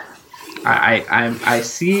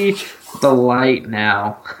see the light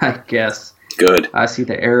now. I guess. Good. I see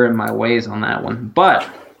the error in my ways on that one, but.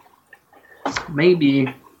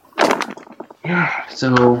 Maybe. Yeah.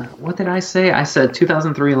 So what did I say? I said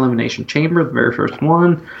 2003 Elimination Chamber, the very first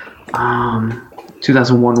one.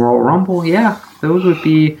 2001 Royal Rumble. Yeah, those would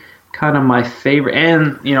be kind of my favorite.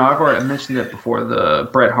 And I've already mentioned it before. The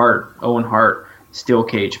Bret Hart, Owen Hart steel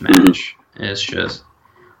cage match is just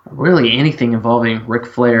really anything involving Ric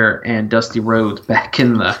Flair and Dusty Rhodes back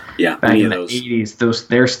in the 80s.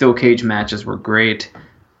 Their steel cage matches were great.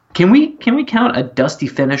 Can we count a dusty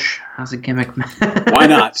finish as a gimmick match? Why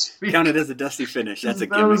not? Count it as a dusty finish. That's a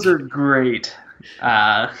gimmick. Those are great.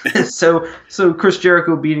 So Chris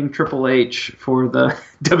Jericho beating Triple H for the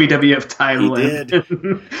WWF title. He did.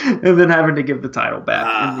 And then having to give the title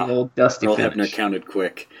back in the old dusty Earl finish. Hebner counted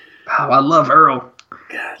quick. Oh, I love Earl.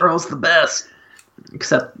 God. Earl's the best.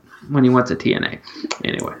 Except when he went to TNA.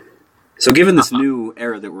 Anyway. So given this new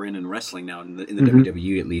era that we're in wrestling now, in the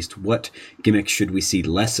WWE at least, what gimmicks should we see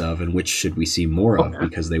less of and which should we see more of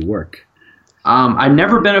because they work? I've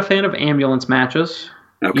never been a fan of ambulance matches.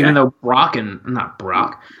 Okay. Even though Braun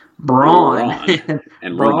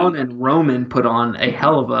and Roman put on a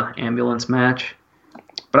hell of a ambulance match.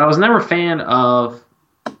 But I was never a fan of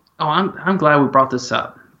I'm glad we brought this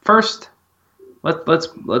up. First, let's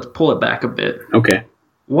pull it back a bit. Okay.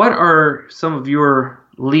 What are some of your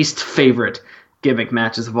least favorite gimmick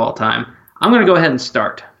matches of all time? I'm going to go ahead and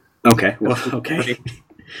start. Okay. Well, okay.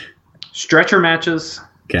 Stretcher matches.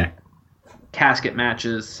 Okay. Casket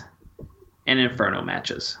matches. And Inferno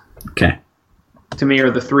matches. Okay. To me,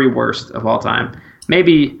 are the three worst of all time.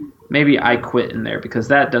 Maybe I Quit in there because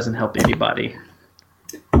that doesn't help anybody.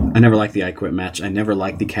 I never liked the I Quit match. I never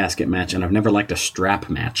liked the casket match, and I've never liked a strap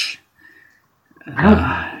match.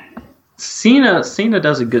 Cena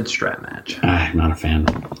does a good strap match. I'm not a fan.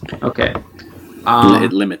 Okay.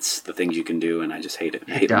 It limits the things you can do, and I just hate it.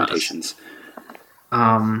 I hate limitations.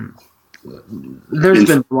 There's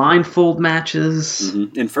been blindfold matches.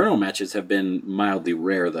 Mm-hmm. Inferno matches have been mildly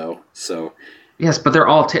rare, though. So yes, but they're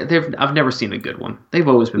all. I've never seen a good one. They've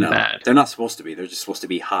always been bad. They're not supposed to be. They're just supposed to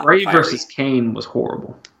be hot. Bray versus Kane was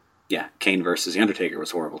horrible. Yeah, Kane versus The Undertaker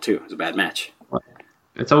was horrible too. It was a bad match.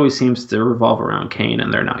 It always seems to revolve around Kane,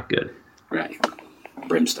 and they're not good. Right.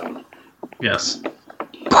 Brimstone. Yes.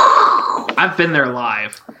 I've been there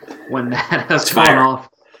live when that has gone off,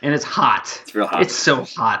 and it's hot. It's real hot. It's so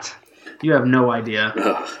hot. You have no idea.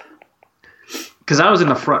 Because I was in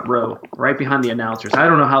the front row, right behind the announcers. I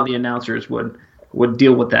don't know how the announcers would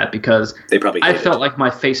deal with that because they probably I felt like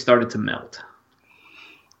my face started to melt.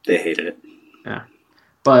 They hated it. Yeah.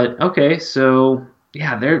 But, okay, so,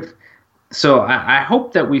 yeah, so I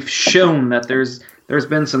hope that we've shown that there's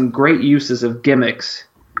been some great uses of gimmicks.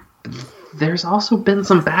 There's also been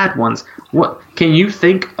some bad ones. What can you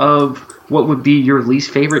think of what would be your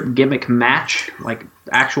least favorite gimmick match, like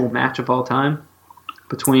actual match of all time?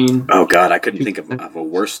 Between oh god, I couldn't think of a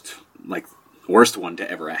worst one to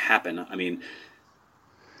ever happen. I mean,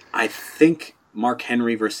 I think Mark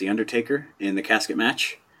Henry versus The Undertaker in the casket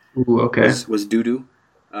match. Ooh, okay. Was doo-doo.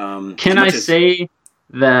 Can I say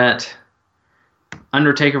that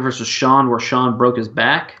Undertaker versus Shawn, where Shawn broke his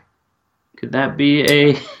back? Could that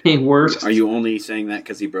be a worst? Are you only saying that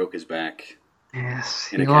because he broke his back? Yes,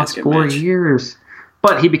 he lost 4 years.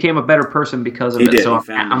 But he became a better person because of it, so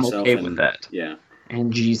I'm okay with that. Yeah.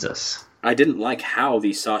 And Jesus. I didn't like how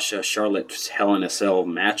the Sasha Charlotte Hell in a Cell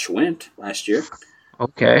match went last year.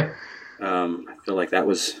 Okay. I feel like that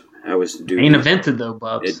was due. Main evented though,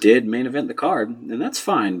 Bubs. It did main event the card, and that's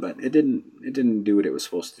fine, but it didn't do what it was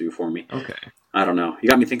supposed to do for me. Okay. I don't know. You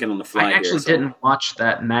got me thinking on the fly here. I actually didn't watch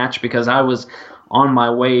that match because I was on my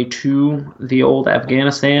way to the old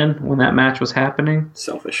Afghanistan when that match was happening.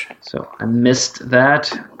 Selfish. So I missed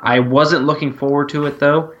that. I wasn't looking forward to it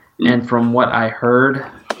though, and from what I heard,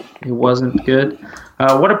 it wasn't good.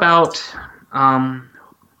 What about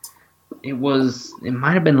it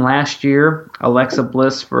might have been last year, Alexa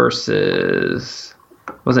Bliss versus,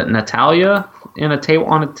 was it Natalya in a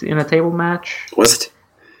table match? Was it?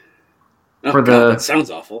 Oh, that sounds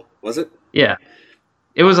awful. Was it? Yeah.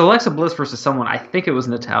 It was Alexa Bliss versus someone. I think it was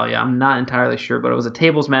Natalya. I'm not entirely sure, but it was a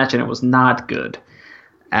tables match, and it was not good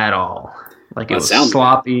at all. Like, it was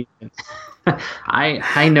sloppy.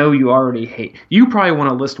 I know you already hate. You probably want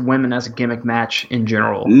to list women as a gimmick match in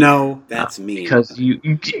general. No, that's mean. Because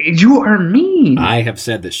you are mean. I have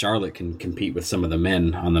said that Charlotte can compete with some of the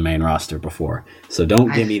men on the main roster before, so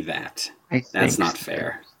don't give me that. That's not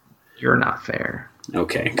fair. You're not fair.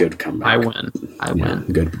 Okay, good comeback. I win.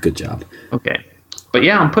 Good job. Okay. But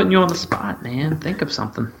yeah, I'm putting you on the spot, man. Think of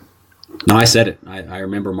something. No, I said it. I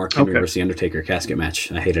remember Mark Henry versus The Undertaker casket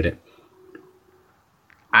match. I hated it.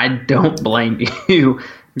 I don't blame you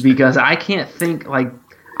because I can't think, I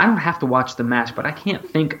don't have to watch the match, but I can't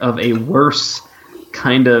think of a worse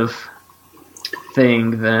kind of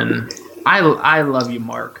thing than I love you,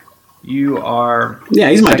 Mark. You are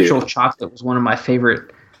he's my dude. Sexual Chocolate was one of my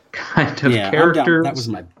favorite kind of characters. That was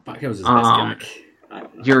his best gimmick.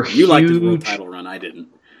 You're you huge. liked his world title run. I didn't.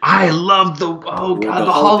 I loved the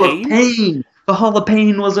Hall of Pain. The Hall of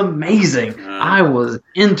Pain was amazing. I was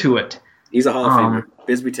into it. He's a Hall of Famer.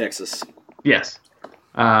 Bisbee, Texas. Yes.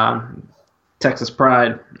 Texas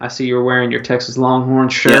Pride. I see you're wearing your Texas Longhorn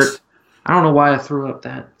shirt. Yes. I don't know why I threw up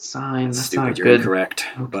that sign. That's stupid. Not You're good. Incorrect.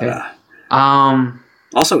 Okay. But,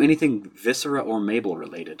 also, anything Viscera or Mabel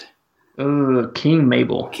related. King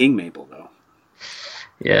Mabel. King Mabel, though.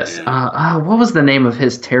 Yes. Yeah. What was the name of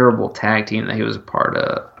his terrible tag team that he was a part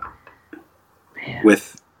of? Man.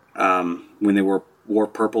 With when they wore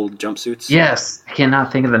purple jumpsuits? Yes. I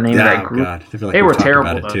cannot think of the name of that group. God. I feel like they were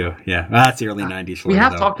terrible, about it too. Yeah. That's the early 90s. We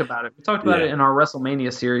have talked about it. We talked about it in our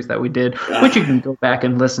WrestleMania series that we did, which you can go back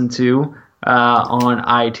and listen to on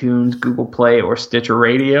iTunes, Google Play, or Stitcher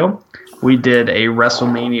Radio. We did a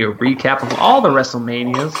WrestleMania recap of all the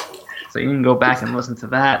WrestleManias. So you can go back and listen to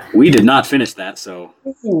that. We did not finish that, so...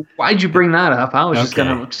 Ooh, why'd you bring that up? I was just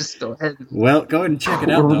going to go ahead. Well, go ahead and check it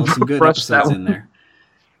out, though. Some good episodes in there.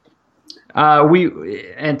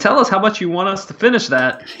 And tell us how much you want us to finish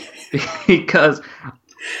that, because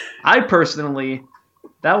I personally,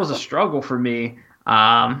 that was a struggle for me.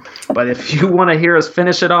 But if you want to hear us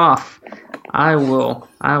finish it off, I will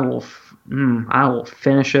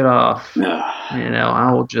finish it off.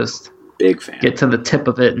 I will just big fan. Get to the tip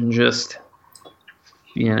of it and just,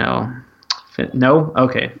 no?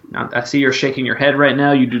 Okay. I see you're shaking your head right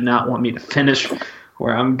now. You do not want me to finish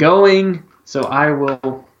where I'm going, so I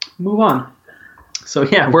will move on. So,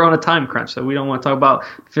 yeah, we're on a time crunch, so we don't want to talk about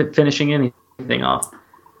finishing anything off.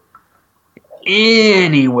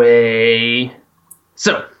 Anyway,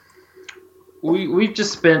 so we've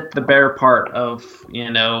just spent the better part of,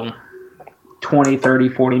 20, 30,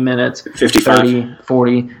 40 minutes, 55. 30,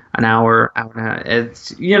 40, an hour and a half.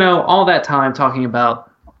 It's, all that time talking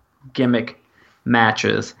about gimmick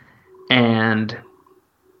matches. And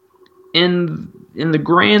in the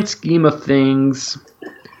grand scheme of things,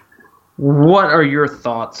 what are your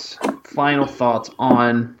final thoughts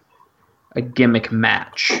on a gimmick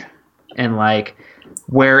match and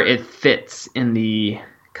where it fits in the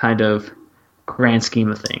kind of grand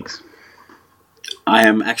scheme of things? I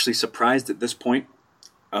am actually surprised at this point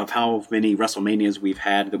of how many WrestleManias we've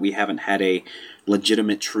had that we haven't had a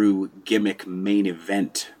legitimate, true gimmick main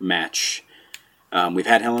event match. We've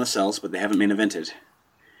had Hell in a Cells, but they haven't main evented.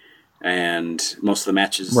 And most of the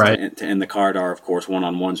matches to end the card are, of course,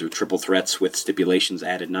 one-on-ones or triple threats with stipulations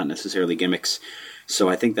added, not necessarily gimmicks. So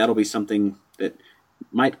I think that'll be something that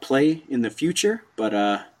might play in the future, but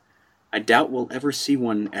I doubt we'll ever see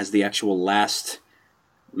one as the actual last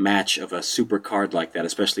match of a super card like that,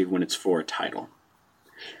 especially when it's for a title.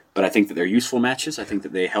 But I think that they're useful matches. I think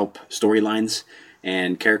that they help storylines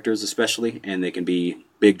and characters especially, and they can be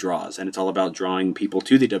big draws. And it's all about drawing people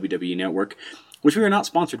to the WWE Network, which we are not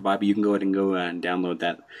sponsored by, but you can go ahead and go and download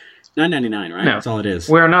that. $9.99, right? No, that's all it is.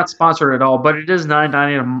 We're not sponsored at all, but it is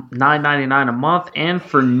 $9.99 a month. And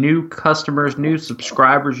for new customers, new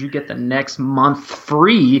subscribers, you get the next month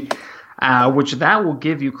free, which that will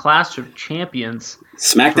give you Clash of Champions.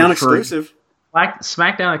 SmackDown exclusive.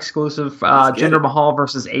 SmackDown exclusive. Jinder Mahal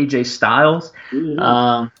versus AJ Styles.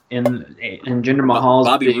 Mm-hmm. In Jinder Mahal's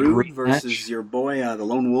Bobby big Roode versus match. your boy, the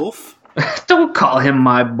Lone Wolf. Don't call him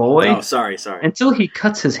my boy. Oh, sorry. Until he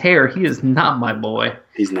cuts his hair, he is not my boy.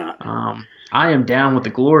 He's not. I am down with the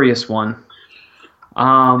glorious one.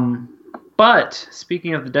 But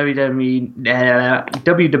speaking of the WWE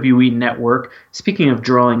Network, speaking of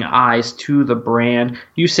drawing eyes to the brand,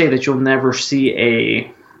 you say that you'll never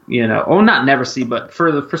see not never see, but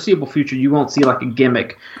for the foreseeable future, you won't see a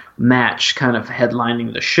gimmick match kind of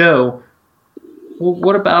headlining the show. Well,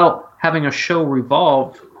 what about having a show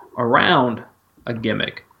revolve around a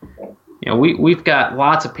gimmick? We've got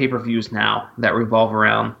lots of pay-per-views now that revolve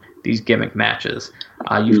around these gimmick matches.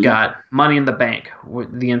 You've got Money in the Bank.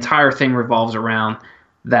 The entire thing revolves around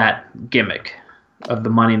that gimmick of the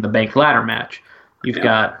Money in the Bank ladder match. You've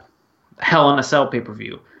got Hell in a Cell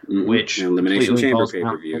pay-per-view, which Elimination Chamber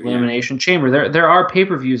pay-per-view. Elimination Chamber. There are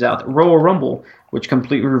pay-per-views out there. Royal Rumble, which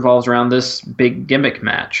completely revolves around this big gimmick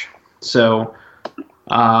match. So,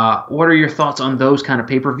 what are your thoughts on those kind of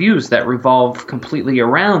pay-per-views that revolve completely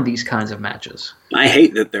around these kinds of matches? I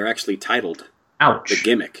hate that they're actually titled Ouch. The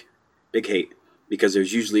Gimmick. Big hate. Because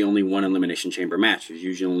there's usually only one Elimination Chamber match. There's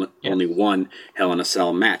usually only one Hell in a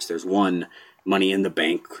Cell match. There's one Money in the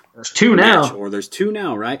Bank. There's two match, now. or there's two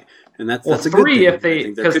now, right? And that's a three good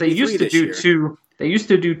thing. Because they used to do two. They used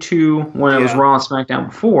to do two when it was Raw and SmackDown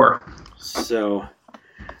before. So,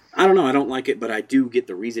 I don't know. I don't like it, but I do get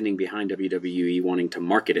the reasoning behind WWE wanting to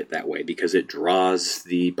market it that way because it draws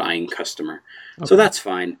the buying customer. Okay. So that's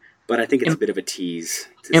fine, but I think it's a bit of a tease.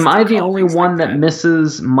 Am I the only one that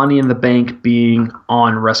misses Money in the Bank being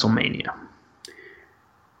on WrestleMania?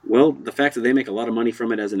 Well, the fact that they make a lot of money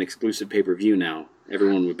from it as an exclusive pay-per-view now,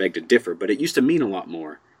 everyone would beg to differ, but it used to mean a lot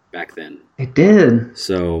more back then. It did.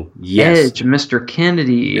 So, yes. Edge, Mr.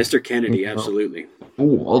 Kennedy. Mr. Kennedy, absolutely.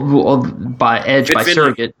 By Edge, Fit by Finlay.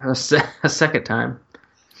 surrogate, a second time.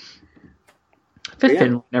 Fit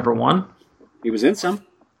Finlay never won. He was in some.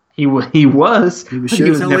 He was. He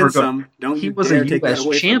was never in some. Don't he you was dare a take that U.S.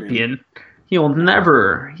 away champion. from him. He was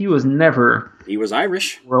never. He was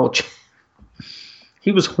Irish.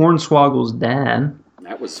 He was Hornswoggle's dad.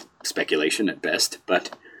 That was speculation at best,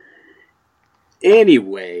 but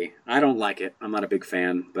anyway, I don't like it. I'm not a big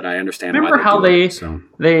fan, but I understand. Remember why how they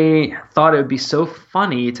thought it would be so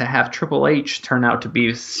funny to have Triple H turn out to be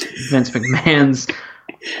Vince McMahon's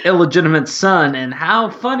illegitimate son, and how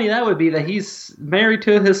funny that would be that he's married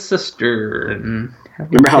to his sister. And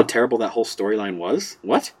remember how terrible that whole storyline was?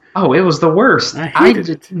 What? Oh, it was the worst. I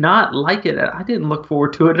did not like it. I didn't look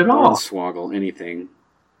forward to it at all. Swoggle, anything.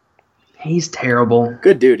 He's terrible.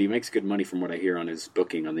 Good dude. He makes good money from what I hear on his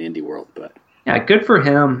booking on the indie world, but yeah, good for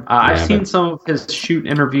him. I've seen some of his shoot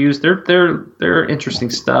interviews. They're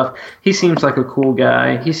interesting stuff. He seems like a cool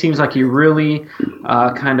guy. He seems like he really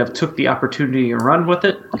kind of took the opportunity and run with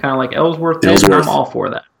it, kind of like Ellsworth did. I'm all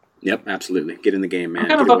for that. Yep, absolutely. Get in the game, man. I'm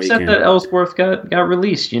kind of upset that Ellsworth got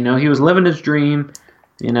released. You know, he was living his dream.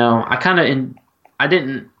 You know, I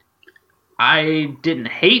didn't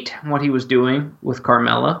hate what he was doing with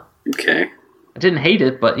Carmella. Okay. I didn't hate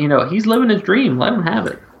it, but, you know, he's living his dream. Let him have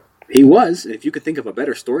it. He was. If you could think of a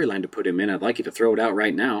better storyline to put him in, I'd like you to throw it out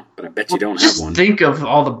right now, but I bet you don't have one. Think of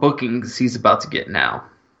all the bookings he's about to get now.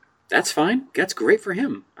 That's fine. That's great for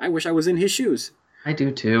him. I wish I was in his shoes. I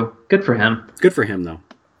do, too. Good for him. Good for him, though.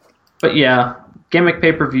 But, yeah, gimmick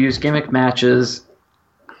pay-per-views, gimmick matches.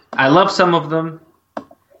 I love some of them.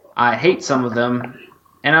 I hate some of them.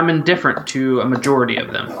 And I'm indifferent to a majority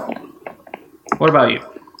of them. What about you?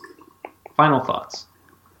 Final thoughts.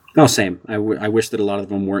 Oh, same. I wish that a lot of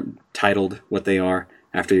them weren't titled what they are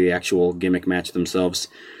after the actual gimmick match themselves.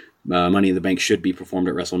 Money in the Bank should be performed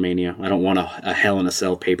at WrestleMania. I don't want a Hell in a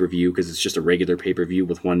Cell pay-per-view because it's just a regular pay-per-view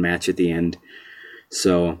with one match at the end.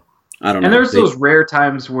 So, I don't know. And there's those rare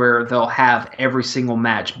times where they'll have every single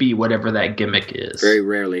match be whatever that gimmick is. Very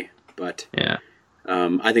rarely, but yeah.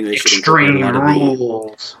 I think they should Extreme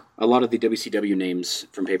rules. A lot of the WCW names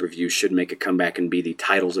from pay-per-view should make a comeback and be the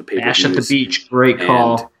titles of pay-per-views. Bash at the Beach, great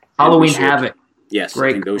call. Halloween Havoc. Yes, great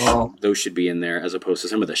I think those should be in there as opposed to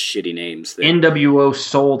some of the shitty names. NWO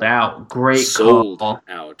Sold Out, great call. Sold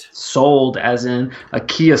Out. Sold as in a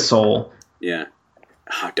Kia Soul. Yeah.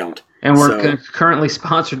 Oh, don't. And we're currently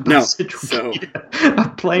sponsored by Citroën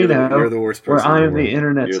of Plano. You're the worst person. Where I am the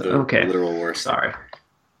internet. You're the literal worst. Sorry.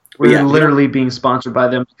 We're literally being sponsored by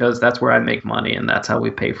them because that's where I make money and that's how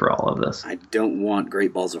we pay for all of this. I don't want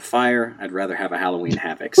Great Balls of Fire. I'd rather have a Halloween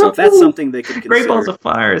Havoc. So if that's something they could consider... Great Balls of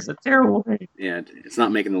Fire is a terrible name. Yeah, it's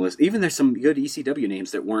not making the list. Even there's some good ECW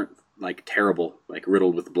names that weren't like terrible, like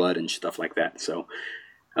Riddled with Blood and stuff like that. So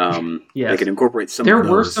they could incorporate some of those.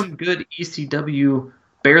 There were some good ECW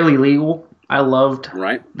Barely Legal. I loved.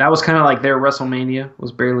 Right. That was kind of like their WrestleMania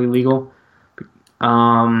was Barely Legal.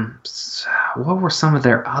 What were some of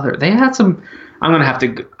their other? They had some. I'm gonna have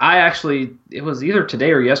to. It was either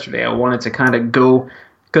today or yesterday. I wanted to kind of go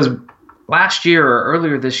because last year or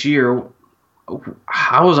earlier this year,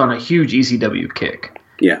 I was on a huge ECW kick.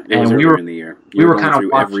 Yeah, it was earlier in the year. We were kind of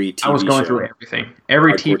watching. I was going through everything,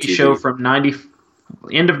 every TV show from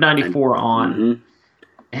end of '94 on. Mm-hmm.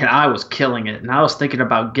 And I was killing it. And I was thinking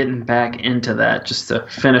about getting back into that just to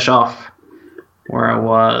finish off where I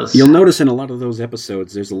was. You'll notice in a lot of those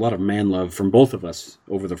episodes, there's a lot of man love from both of us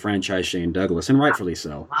over the franchise Shane Douglas, and rightfully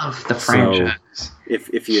so. I love the franchise. So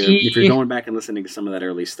if you're going back and listening to some of that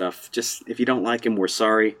early stuff, just if you don't like him, we're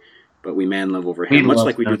sorry, but we man love over him, much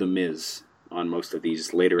like we do The Miz on most of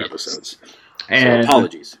these later episodes. And so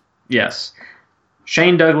apologies. Yes.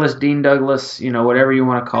 Shane Douglas, Dean Douglas, whatever you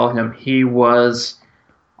want to call him, he was...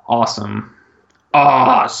 awesome.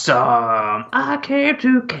 I came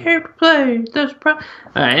to play this.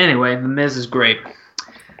 Anyway, The Miz is great.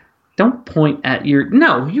 Don't point at your...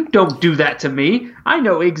 No, you don't do that to me. I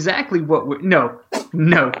know exactly what we're... No,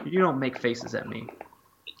 you don't make faces at me.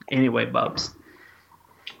 Anyway, Bubs.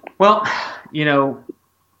 Well, I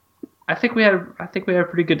think we had a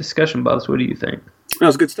pretty good discussion, Bubs. What do you think? That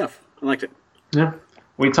was good stuff. I liked it. Yeah.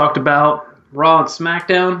 We talked about Raw and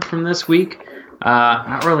SmackDown from this week.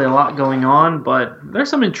 Not really a lot going on, but there's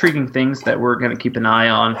some intriguing things that we're going to keep an eye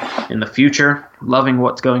on in the future. Loving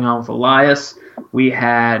what's going on with Elias. We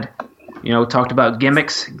had, talked about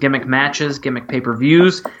gimmicks, gimmick matches, gimmick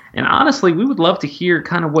pay-per-views, and honestly, we would love to hear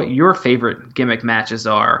kind of what your favorite gimmick matches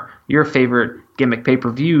are, your favorite gimmick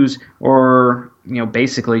pay-per-views, or,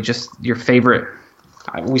 basically just your favorite,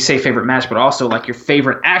 we say favorite match, but also like your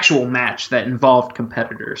favorite actual match that involved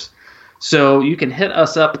competitors. So you can hit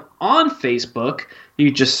us up on Facebook.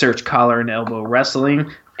 You just search Collar and Elbow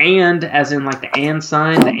Wrestling. And as in like the and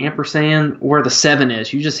sign, the ampersand, where the 7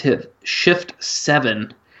 is, you just hit Shift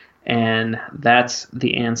 7. And that's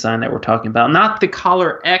the and sign that we're talking about. Not the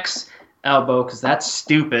Collar X Elbow, because that's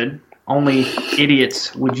stupid. Only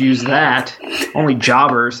idiots would use that. Only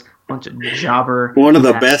jobbers. Bunch of jobber. One of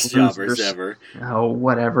the best jobbers ever. Oh,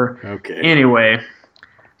 whatever. Okay. Anyway.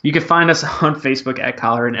 You can find us on Facebook at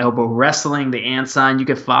Collar and Elbow Wrestling, the &sign. You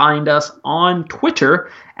can find us on Twitter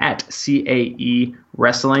at CAE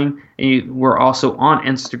Wrestling. And we're also on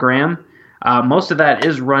Instagram. Most of that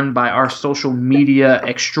is run by our social media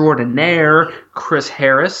extraordinaire, Chris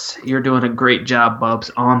Harris. You're doing a great job, Bubs,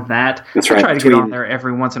 on that. That's right. I try to get on there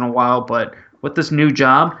every once in a while, but with this new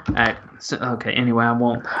job anyway, I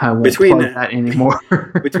won't plug that anymore.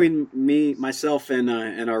 Between myself, and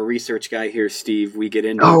our research guy here, Steve, we get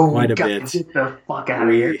into quite a bit. Get the fuck out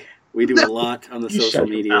of here. We do a lot on the social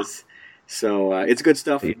medias. So it's good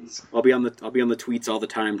stuff. I'll be on the tweets all the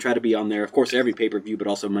time. Try to be on there, of course, every pay-per-view, but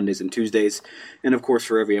also Mondays and Tuesdays, and of course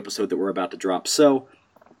for every episode that we're about to drop. So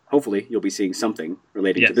hopefully you'll be seeing something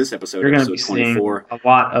relating to this episode. You're going to be 24. Seeing a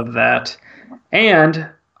lot of that, and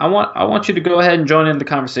I want you to go ahead and join in the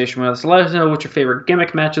conversation with us. Let us know what your favorite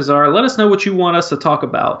gimmick matches are. Let us know what you want us to talk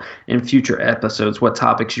about in future episodes. What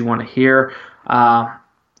topics you want to hear.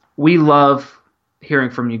 We love hearing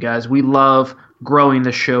from you guys. We love growing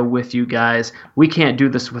the show with you guys. We can't do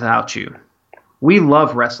this without you. We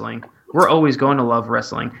love wrestling. We're always going to love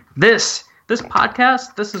wrestling. This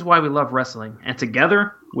podcast, this is why we love wrestling. And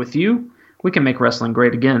together with you, we can make wrestling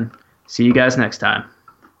great again. See you guys next time.